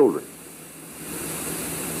circumcise your children.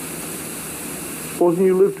 Supposing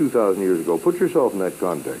you lived 2,000 years ago, put yourself in that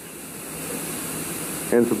context.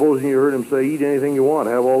 And supposing you heard him say, eat anything you want,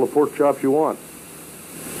 have all the pork chops you want.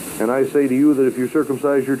 And I say to you that if you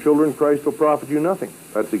circumcise your children, Christ will profit you nothing.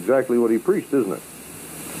 That's exactly what he preached, isn't it?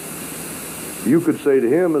 You could say to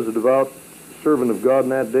him, as a devout servant of God in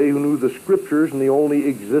that day who knew the Scriptures and the only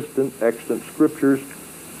existent, extant Scriptures,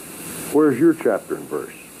 where's your chapter and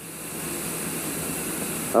verse?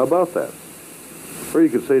 How about that? Or you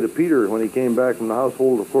could say to Peter when he came back from the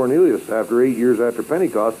household of Cornelius after 8 years after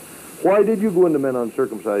Pentecost, why did you go into men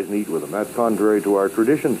uncircumcised and eat with them? That's contrary to our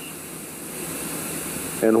traditions.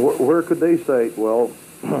 And where could they say, well,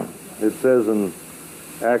 it says in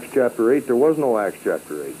Acts chapter 8, there was no Acts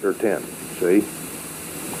chapter 8, or 10, see?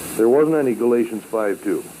 There wasn't any Galatians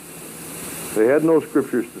 5:2. They had no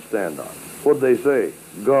scriptures to stand on. What'd they say?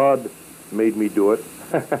 God made me do it.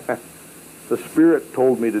 The Spirit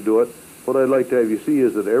told me to do it. What I'd like to have you see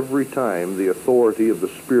is that every time the authority of the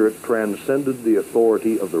Spirit transcended the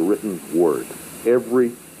authority of the written Word.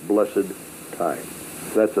 Every blessed time.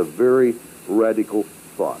 That's a very radical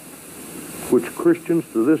thought, which Christians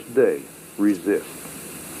to this day resist.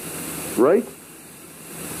 Right?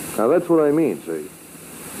 Now that's what I mean, see.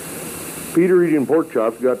 Peter eating pork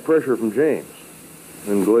chops got pressure from James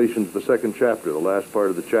in Galatians, the 2nd chapter, the last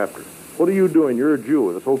part of the chapter. What are you doing? You're a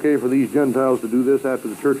Jew. It's okay for these Gentiles to do this after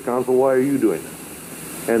the church council. Why are you doing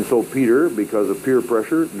this? And so Peter, because of peer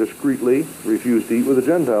pressure, discreetly refused to eat with the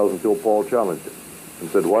Gentiles until Paul challenged him and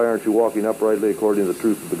said, why aren't you walking uprightly according to the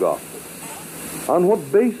truth of the gospel? On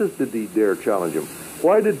what basis did he dare challenge him?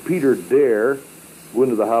 Why did Peter dare go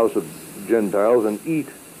into the house of Gentiles and eat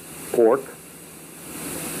pork?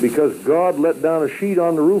 Because God let down a sheet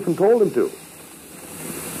on the roof and told him to.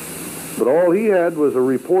 But all he had was a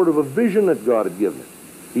report of a vision that God had given him.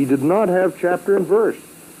 He did not have chapter and verse.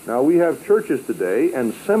 Now, we have churches today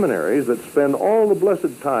and seminaries that spend all the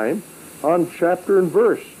blessed time on chapter and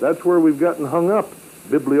verse. That's where we've gotten hung up,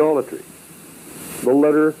 bibliolatry, the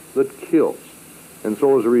letter that kills. And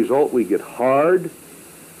so as a result, we get hard,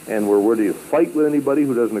 and we're ready to fight with anybody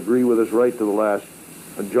who doesn't agree with us right to the last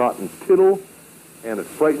jot and tittle, and it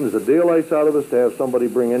frightens the daylights out of us to have somebody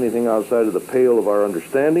bring anything outside of the pale of our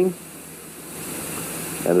understanding.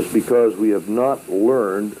 And it's because we have not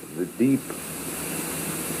learned the deep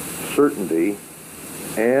certainty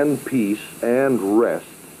and peace and rest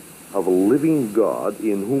of a living God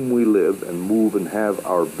in whom we live and move and have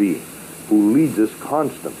our being, who leads us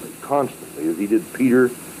constantly, as he did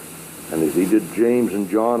Peter and as he did James and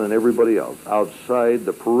John and everybody else, outside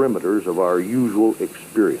the perimeters of our usual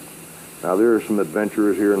experience. Now, there are some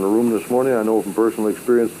adventurers here in the room this morning, I know from personal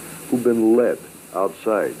experience, who've been led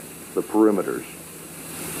outside the perimeters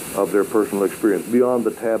of their personal experience, beyond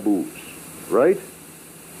the taboos, right?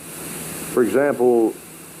 For example,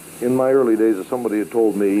 in my early days, if somebody had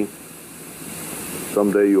told me,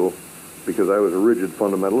 someday you'll, because I was a rigid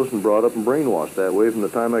fundamentalist and brought up and brainwashed that way from the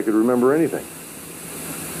time I could remember anything.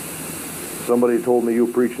 Somebody told me,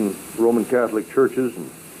 you'll preach in Roman Catholic churches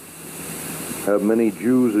and have many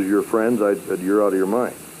Jews as your friends, I said, you're out of your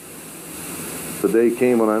mind. The day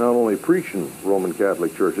came when I not only preached in Roman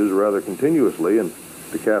Catholic churches, rather continuously, and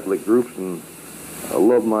the Catholic groups, and I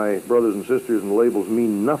love my brothers and sisters, and labels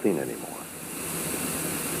mean nothing anymore.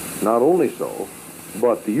 Not only so,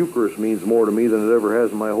 But the Eucharist means more to me than it ever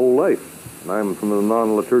has in my whole life. And I'm from a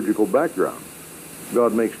non-liturgical background.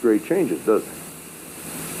 God makes great changes, doesn't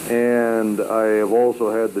he? And I have also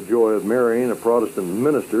had the joy of marrying a Protestant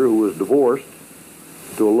minister who was divorced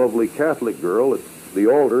to a lovely Catholic girl at the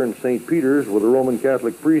altar in St. Peter's, with a Roman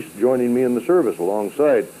Catholic priest joining me in the service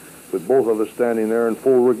alongside, with both of us standing there in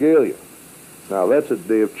full regalia. Now that's a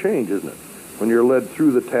day of change, isn't it? When you're led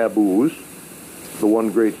through the taboos, the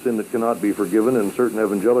one great sin that cannot be forgiven in certain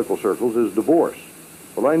evangelical circles is divorce.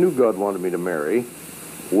 Well, I knew God wanted me to marry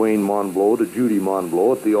Wayne Monblow to Judy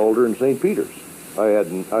Monblow at the altar in St. Peter's.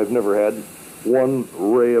 I've never had one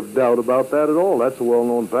ray of doubt about that at all. That's a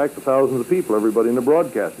well-known fact to thousands of people. Everybody in the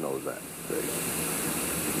broadcast knows that.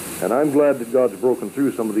 And I'm glad that God's broken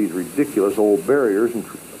through some of these ridiculous old barriers and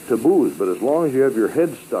taboos, but as long as you have your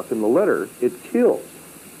head stuck in the letter, it kills,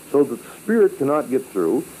 so that the Spirit cannot get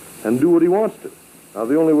through and do what he wants to. Now,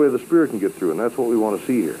 the only way the Spirit can get through, and that's what we want to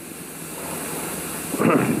see here.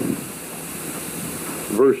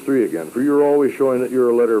 Verse 3 again. For you're always showing that you're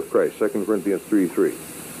a letter of Christ, 2 Corinthians 3:3.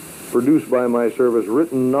 Produced by my service,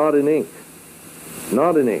 written not in ink,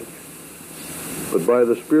 but by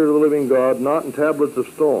the Spirit of the living God, not in tablets of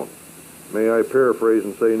stone. May I paraphrase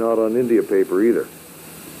and say not on India paper either,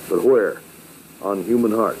 but where? On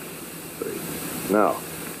human hearts. Now,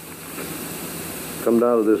 come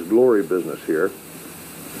down to this glory business here,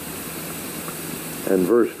 and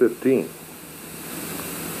verse 15.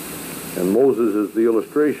 And Moses is the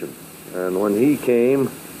illustration. And when he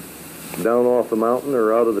came down off the mountain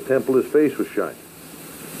or out of the temple, his face was shining.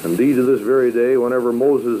 Indeed, to this very day, whenever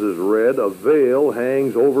Moses is read, a veil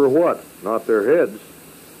hangs over what? Not their heads,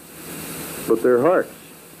 but their hearts.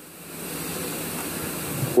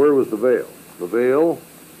 Where was the veil? The veil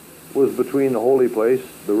was between the holy place,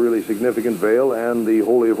 the really significant veil, and the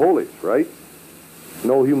Holy of Holies, right?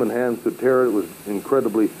 No human hands could tear it. It was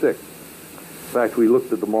incredibly thick. In fact, we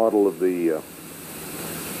looked at the model of the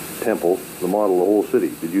temple, the model of the whole city.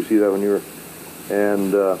 Did you see that when you were?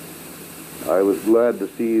 And I was glad to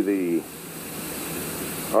see the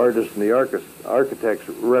artists and the architects'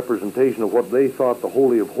 representation of what they thought the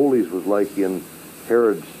Holy of Holies was like in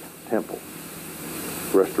Herod's temple,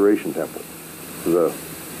 Restoration Temple. It was a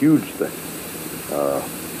huge thing.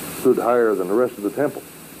 Stood higher than the rest of the temple.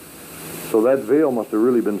 So that veil must have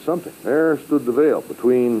really been something. There stood the veil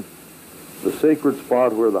between the sacred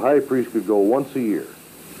spot where the high priest could go once a year,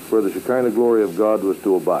 where the Shekinah glory of God was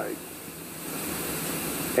to abide,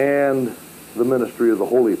 and the ministry of the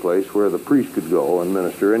holy place where the priest could go and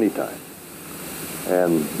minister anytime,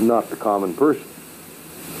 and not the common person.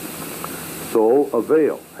 So a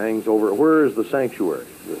veil hangs over it. Where is the sanctuary?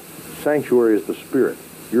 The sanctuary is the Spirit.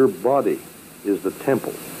 Your body is the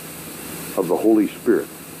temple of the Holy Spirit,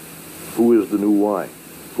 who is the new wine,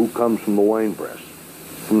 who comes from the winepress,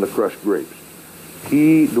 from the crushed grapes.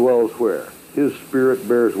 He dwells where? His Spirit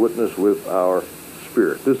bears witness with our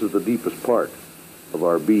spirit. This is the deepest part of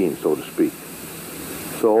our being, so to speak.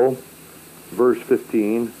 So, verse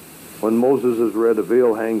 15, when Moses is read, a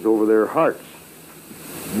veil hangs over their hearts.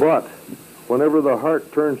 But whenever the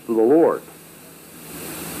heart turns to the Lord,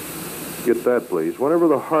 get that please, whenever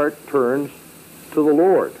the heart turns to the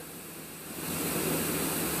Lord,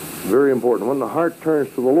 very important, when the heart turns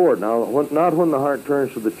to the Lord. Now, not when the heart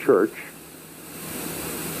turns to the church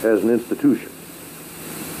as an institution,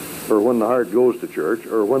 or when the heart goes to church,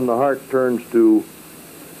 or when the heart turns to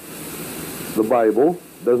the Bible.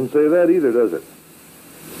 Doesn't say that either, does it?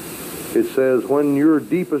 It says when your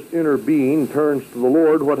deepest inner being turns to the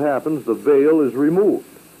Lord, what happens? The veil is removed.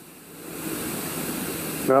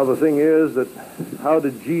 Now the thing is that how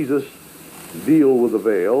did Jesus deal with the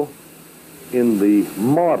veil in the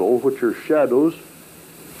model, which are shadows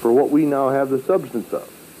for what we now have the substance of?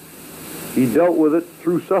 He dealt with it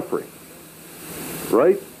through suffering,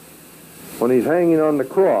 right? When he's hanging on the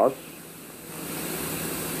cross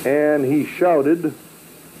and he shouted,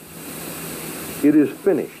 "It is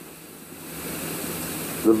finished."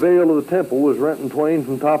 The veil of the temple was rent in twain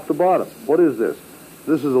from top to bottom. What is this?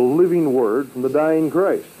 This is a living word from the dying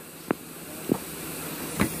Christ.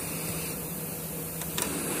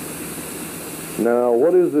 Now,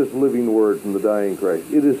 what is this living word from the dying Christ?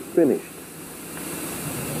 It is finished.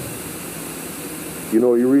 You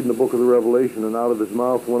know, you read in the book of the Revelation, and out of his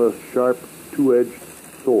mouth went a sharp, two-edged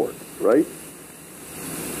sword, right?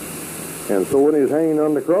 And so when he was hanging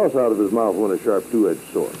on the cross, out of his mouth went a sharp,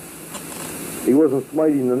 two-edged sword. He wasn't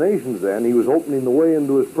smiting the nations then. He was opening the way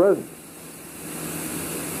into his presence.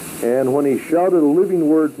 And when he shouted a living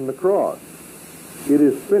word from the cross, "It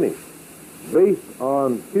is finished," based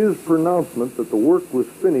on his pronouncement that the work was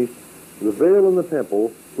finished, the veil in the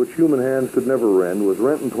temple which human hands could never rend, was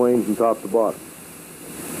rent in twain from top to bottom.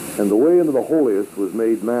 And the way into the holiest was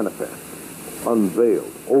made manifest,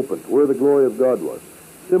 unveiled, opened, where the glory of God was,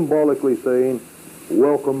 symbolically saying,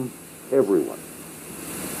 welcome everyone.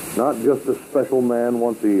 Not just a special man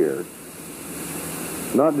once a year,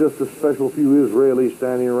 not just a special few Israelis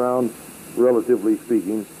standing around, relatively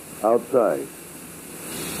speaking, outside.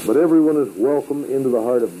 But everyone is welcome into the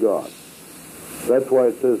heart of God. That's why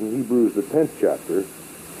it says in Hebrews, the 10th chapter,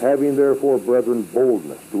 having therefore, brethren,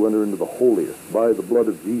 boldness to enter into the holiest by the blood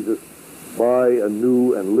of Jesus, by a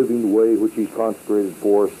new and living way which he consecrated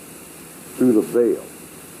for us through the veil.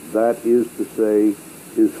 That is to say,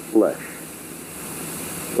 his flesh.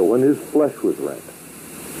 So when his flesh was rent,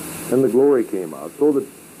 and the glory came out, so that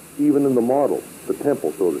even in the model, the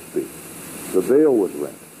temple, so to speak, the veil was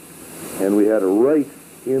rent, and we had a right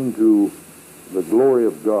into the glory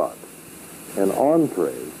of God, an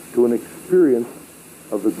entree to an experience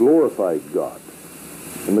of the glorified God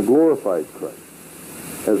and the glorified Christ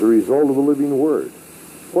as a result of the living Word.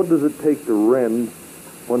 What does it take to rend?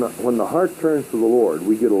 When the heart turns to the Lord,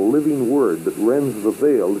 we get a living Word that rends the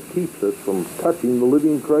veil that keeps us from touching the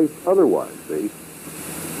living Christ otherwise, see?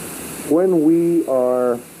 When we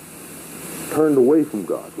are turned away from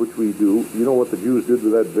God, which we do, you know what the Jews did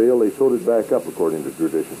with that veil? They sewed it back up according to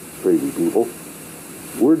tradition. Crazy people.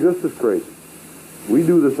 We're just as crazy. We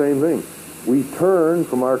do the same thing. We turn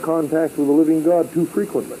from our contact with the living God too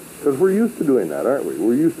frequently, because we're used to doing that, aren't we?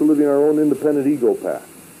 We're used to living our own independent ego path.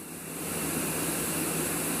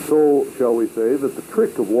 So, shall we say, that the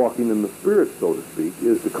trick of walking in the Spirit, so to speak,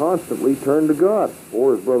 is to constantly turn to God,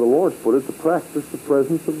 or as Brother Lawrence put it, to practice the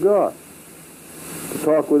presence of God. To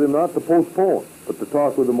talk with him, not to postpone, but to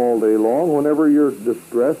talk with him all day long, whenever you're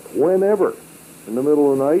distressed, whenever. In the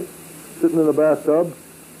middle of the night, sitting in a bathtub,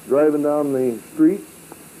 driving down the street,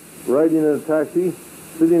 riding in a taxi,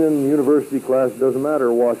 sitting in university class, doesn't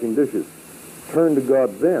matter, washing dishes. Turn to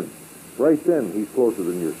God then. Right then, he's closer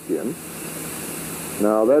than your skin.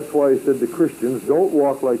 Now, that's why he said to Christians, don't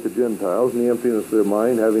walk like the Gentiles in the emptiness of their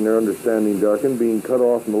mind, having their understanding darkened, being cut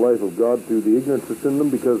off from the life of God through the ignorance that's in them,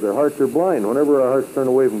 because their hearts are blind. Whenever our hearts turn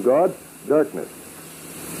away from God, darkness.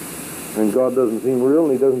 And God doesn't seem real,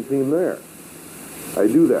 and he doesn't seem there. I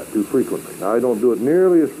do that too frequently. Now, I don't do it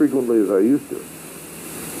nearly as frequently as I used to,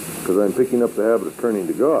 because I'm picking up the habit of turning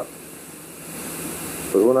to God.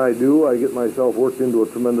 But when I do, I get myself worked into a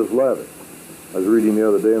tremendous lather. I was reading the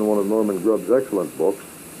other day in one of Norman Grubb's excellent books,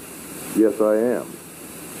 Yes, I Am.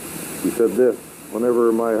 He said this,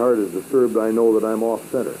 whenever my heart is disturbed, I know that I'm off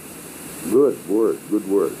center. Good word, good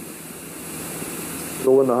word.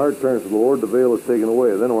 So when the heart turns to the Lord, the veil is taken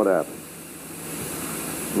away. Then what happens?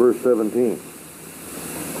 Verse 17.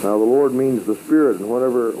 Now the Lord means the Spirit, and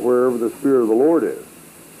wherever the Spirit of the Lord is,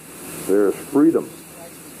 there is freedom.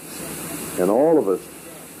 And all of us,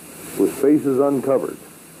 with faces uncovered,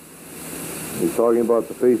 he's talking about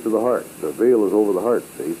the face of the heart. The veil is over the heart,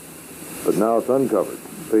 see? But now it's uncovered,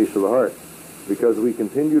 the face of the heart. Because we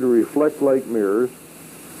continue to reflect like mirrors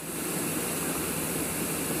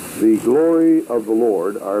the glory of the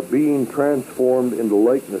Lord, are being transformed into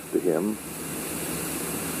likeness to him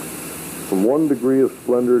from one degree of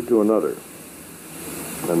splendor to another.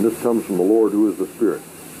 And this comes from the Lord who is the Spirit.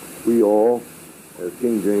 We all, as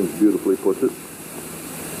King James beautifully puts it,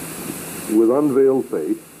 with unveiled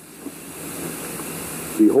face,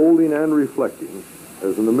 beholding and reflecting,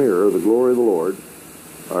 as in the mirror, the glory of the Lord,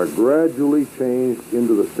 are gradually changed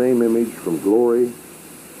into the same image from glory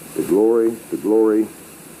to glory to glory,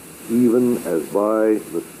 even as by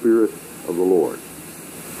the Spirit of the Lord.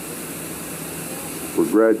 We're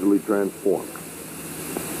gradually transformed.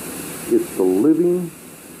 It's the living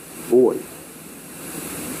voice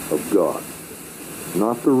of God,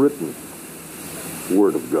 not the written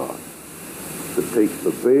Word of God, that takes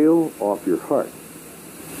the veil off your heart.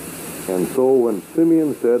 And so when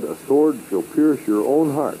Simeon said, a sword shall pierce your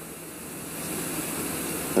own heart,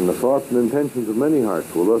 and the thoughts and intentions of many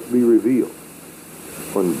hearts will thus be revealed.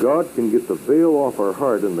 When God can get the veil off our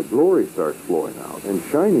heart and the glory starts flowing out and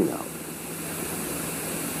shining out,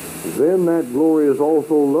 then that glory is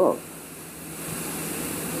also love.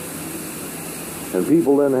 And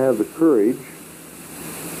people then have the courage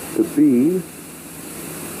to be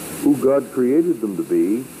who God created them to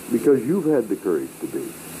be, because you've had the courage to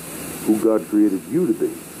be who God created you to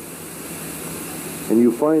be. And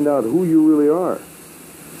you find out who you really are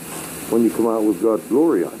when you come out with God's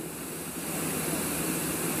glory on you.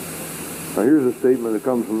 Now here's a statement that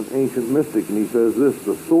comes from an ancient mystic, and he says this,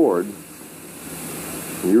 the sword,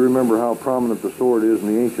 and you remember how prominent the sword is in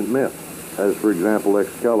the ancient myth, as for example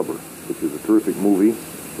Excalibur, which is a terrific movie,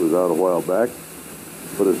 it was out a while back.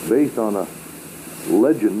 but it's based on a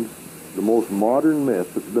legend, the most modern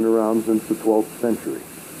myth that's been around since the 12th century.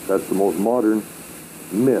 That's the most modern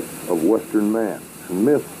myth of Western man. And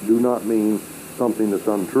myths do not mean something that's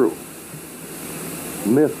untrue.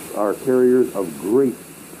 Myths are carriers of great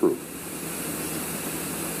truth.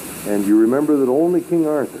 And you remember that only King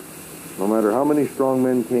Arthur, no matter how many strong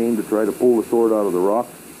men came to try to pull the sword out of the rock,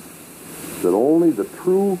 that only the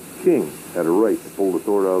true king had a right to pull the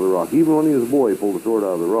sword out of the rock. Even when he was a boy, he pulled the sword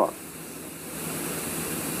out of the rock.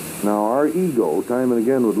 Now, our ego, time and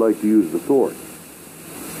again, would like to use the sword.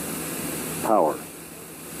 Power.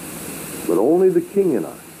 But only the king in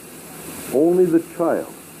us, only the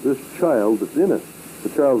child, this child that's in us, the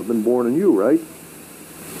child's been born in you, right?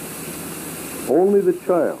 Only the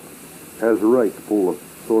child has a right to pull the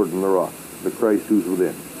sword from the rock, the Christ who's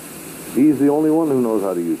within. He's the only one who knows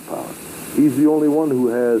how to use power. He's the only one who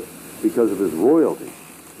has, because of his royalty,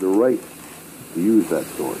 the right to use that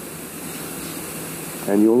sword.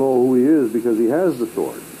 And you'll know who he is because he has the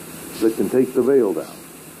sword that can take the veil down.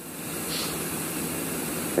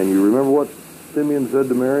 And you remember what Simeon said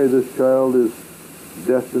to Mary? This child is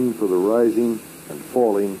destined for the rising and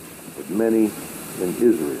falling of many in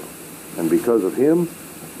Israel. And because of him,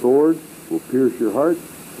 a sword will pierce your heart,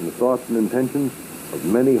 and the thoughts and intentions of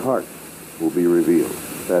many hearts will be revealed.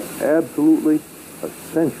 That's absolutely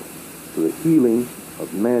essential to the healing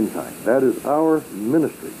of mankind. That is our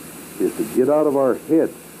ministry, is to get out of our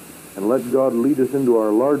heads and let God lead us into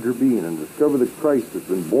our larger being and discover the Christ that's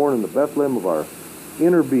been born in the Bethlehem of our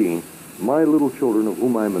inner being, my little children of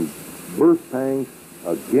whom I'm in birth pangs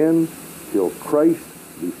again till Christ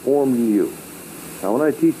be formed in you. Now, when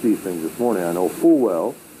I teach these things this morning, I know full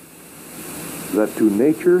well that to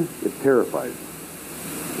nature it terrifies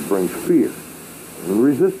us. It brings fear and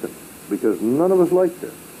resistance, because none of us like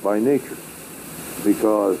this by nature,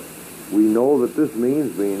 because we know that this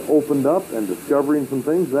means being opened up and discovering some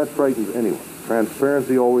things. That frightens anyone.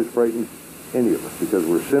 Transparency always frightens any of us, because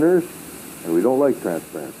we're sinners and we don't like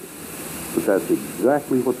transparency. But that's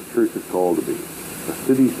exactly what the church is called to be. A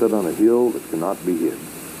city set on a hill that cannot be hid.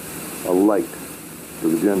 A light to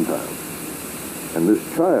the Gentiles. And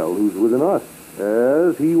this child who's within us,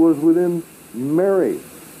 as he was within Mary,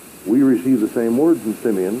 we receive the same words in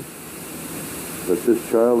Simeon, that this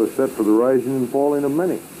child is set for the rising and falling of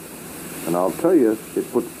many. And I'll tell you,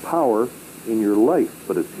 it puts power in your life,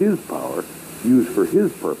 but it's his power used for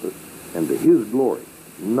his purpose and to his glory,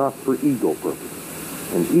 not for ego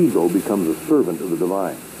purposes. And ego becomes a servant of the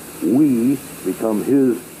divine. We become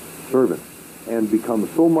his servants and become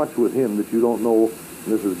so much with him that you don't know,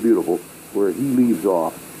 and this is beautiful, where he leaves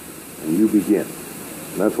off and you begin.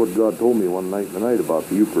 And that's what God told me one night in the night about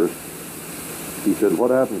the Eucharist. He said,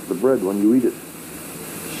 what happens to the bread when you eat it?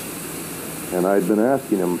 And I'd been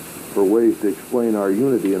asking him for ways to explain our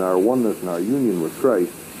unity and our oneness and our union with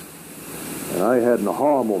Christ. And I had an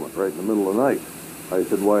aha moment right in the middle of the night. I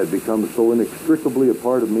said, why, it becomes so inextricably a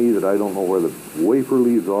part of me that I don't know where the wafer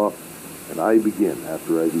leaves off, and I begin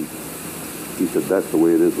after I've eaten. He said, that's the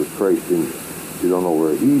way it is with Christ in you. You don't know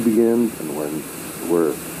where he begins and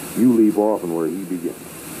where you leave off and where he begins.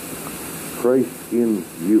 Christ in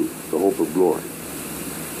you, the hope of glory.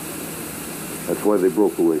 That's why they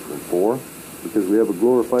broke the wafer in four, because we have a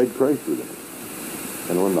glorified Christ within us.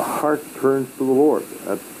 And when the heart turns to the Lord,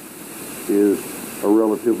 that is a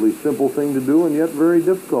relatively simple thing to do, and yet very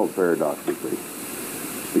difficult, paradoxically,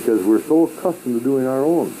 because we're so accustomed to doing our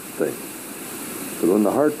own thing. But when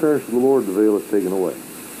the heart turns to the Lord, the veil is taken away.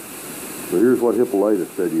 So here's what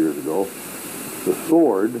Hippolytus said years ago. The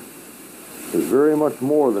sword is very much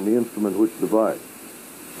more than the instrument which divides.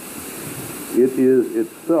 It is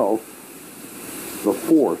itself the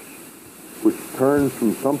force which turns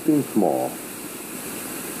from something small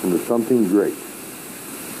into something great.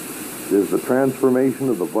 It is the transformation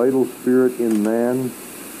of the vital spirit in man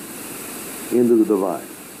into the divine.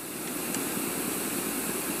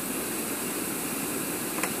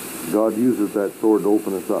 God uses that sword to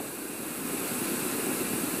open us up.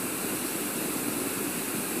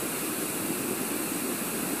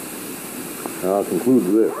 Now I'll conclude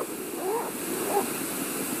with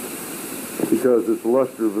this, because it's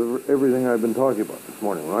illustrative of everything I've been talking about this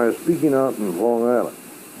morning. When I was speaking out in Long Island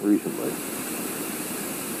recently,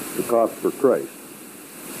 the Cops for Christ,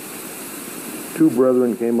 two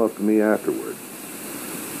brethren came up to me afterward.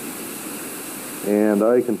 And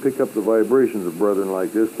I can pick up the vibrations of brethren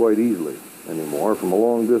like this quite easily anymore from a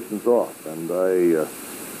long distance off. And I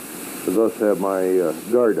thus have my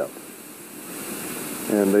guard up.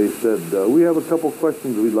 And they said, we have a couple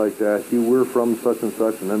questions we'd like to ask you. We're from such and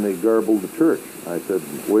such, and then they garbled the church. I said,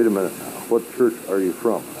 wait a minute now. What church are you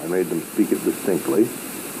from? I made them speak it distinctly.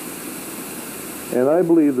 And I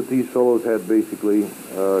believe that these fellows had basically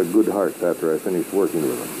good hearts after I finished working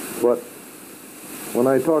with them. But when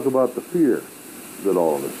I talk about the fear that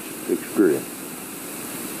all of us experience,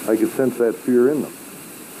 I could sense that fear in them.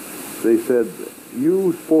 They said,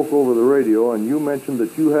 you spoke over the radio and you mentioned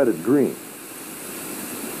that you had a dream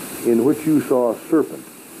in which you saw a serpent,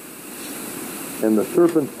 and the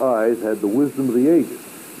serpent's eyes had the wisdom of the ages.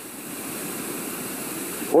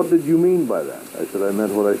 What did you mean by that? I said, I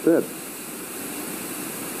meant what I said.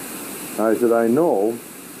 I said, I know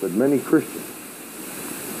that many Christians,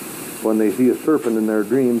 when they see a serpent in their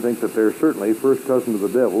dream, think that they're certainly first cousin to the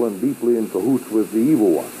devil and deeply in cahoots with the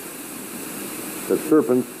evil one. That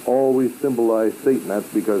serpents always symbolize Satan.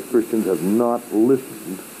 That's because Christians have not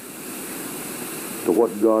listened to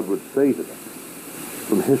what God would say to them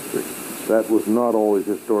from history. That was not always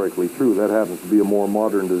historically true. That happens to be a more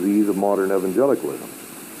modern disease of modern evangelicalism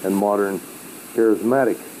and modern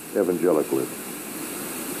charismatic evangelicalism.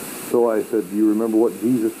 So I said, do you remember what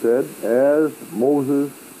Jesus said? As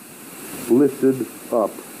Moses lifted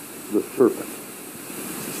up the serpent.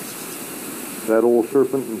 That old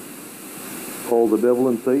serpent called the devil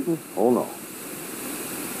and Satan? Oh no.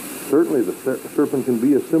 Certainly the serpent can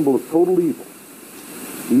be a symbol of total evil.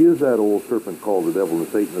 He is that old serpent called the devil and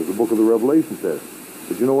Satan, as the book of the Revelation says.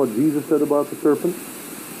 But you know what Jesus said about the serpent?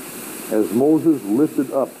 As Moses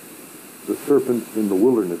lifted up the serpent in the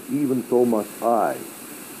wilderness, even so must I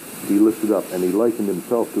be lifted up. And he likened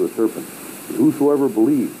himself to a serpent. But whosoever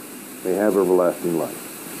believes may have everlasting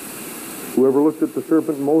life. Whoever looked at the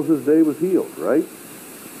serpent in Moses' day was healed, right?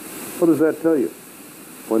 What does that tell you?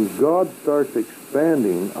 When God starts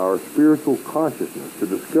expanding our spiritual consciousness to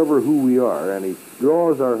discover who we are, and he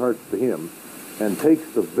draws our hearts to him and takes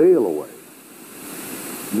the veil away,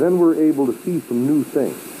 then we're able to see some new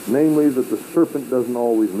things. Namely, that the serpent doesn't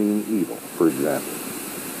always mean evil, for example.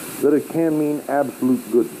 That it can mean absolute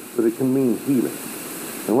goodness. That it can mean healing.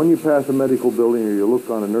 And when you pass a medical building or you look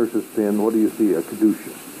on a nurse's pin, what do you see? A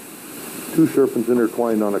caduceus. Two serpents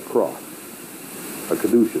intertwined on a cross. A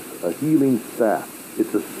caduceus, a healing staff.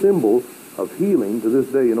 It's a symbol of healing to this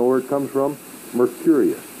day. You know where it comes from?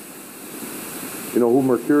 Mercurius. You know who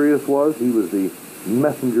Mercurius was? He was the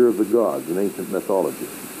messenger of the gods in ancient mythology.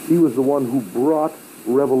 He was the one who brought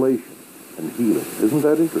revelation and healing. Isn't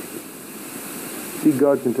that interesting? See,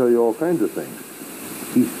 God can tell you all kinds of things.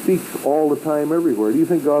 He speaks all the time everywhere. Do you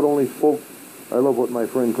think God only spoke? I love what my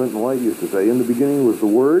friend Clinton White used to say. In the beginning was the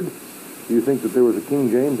Word. Do you think that there was a King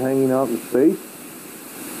James hanging out in space?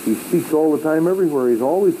 He speaks all the time everywhere. He's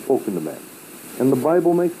always spoken to men. And the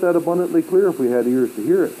Bible makes that abundantly clear if we had ears to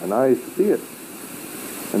hear it and eyes to see it.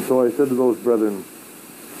 And so I said to those brethren,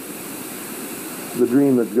 the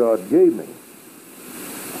dream that God gave me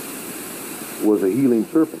was a healing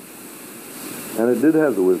serpent. And it did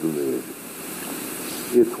have the wisdom of the ages.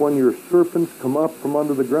 It's when your serpents come up from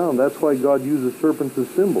under the ground. That's why God uses serpents as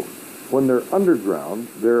symbols. When they're underground,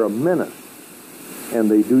 they're a menace. And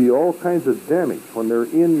they do you all kinds of damage when they're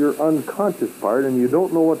in your unconscious part and you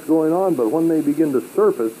don't know what's going on. But when they begin to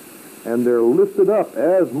surface and they're lifted up,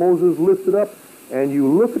 as Moses lifted up, and you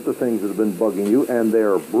look at the things that have been bugging you and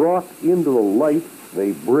they're brought into the light,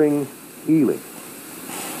 they bring healing.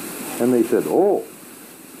 And they said, oh.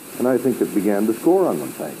 And I think it began to score on them,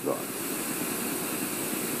 thank God.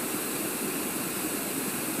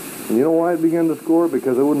 And you know why it began to score?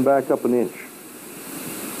 Because I wouldn't back up an inch.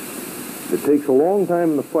 It takes a long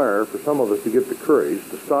time in the fire for some of us to get the courage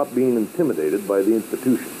to stop being intimidated by the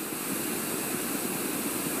institution.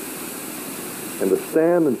 And to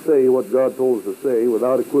stand and say what God told us to say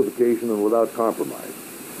without equivocation and without compromise.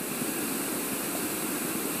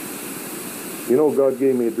 You know, God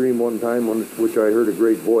gave me a dream one time in which I heard a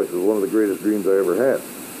great voice. It was one of the greatest dreams I ever had.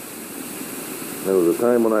 And it was a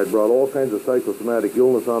time when I brought all kinds of psychosomatic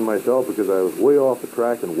illness on myself because I was way off the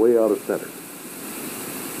track and way out of center.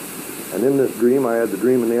 And in this dream, I had the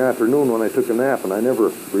dream in the afternoon when I took a nap, and I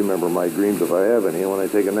never remember my dreams if I have any when I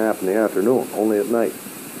take a nap in the afternoon, only at night.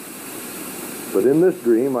 But in this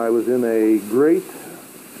dream, I was in a great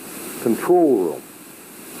control room,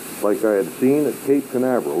 like I had seen at Cape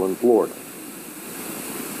Canaveral in Florida,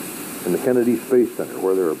 in the Kennedy Space Center,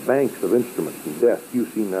 where there are banks of instruments and desks.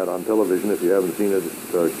 You've seen that on television if you haven't seen it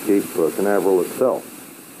at Cape Canaveral itself.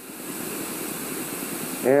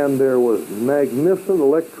 And there was magnificent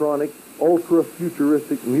electronic,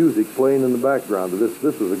 ultra-futuristic music playing in the background of this.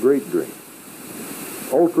 This was a great dream.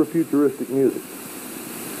 Ultra-futuristic music.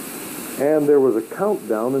 And there was a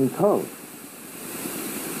countdown in tongues.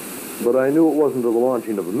 But I knew it wasn't to the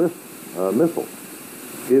launching of a missile.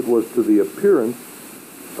 It was to the appearance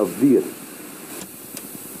of deity.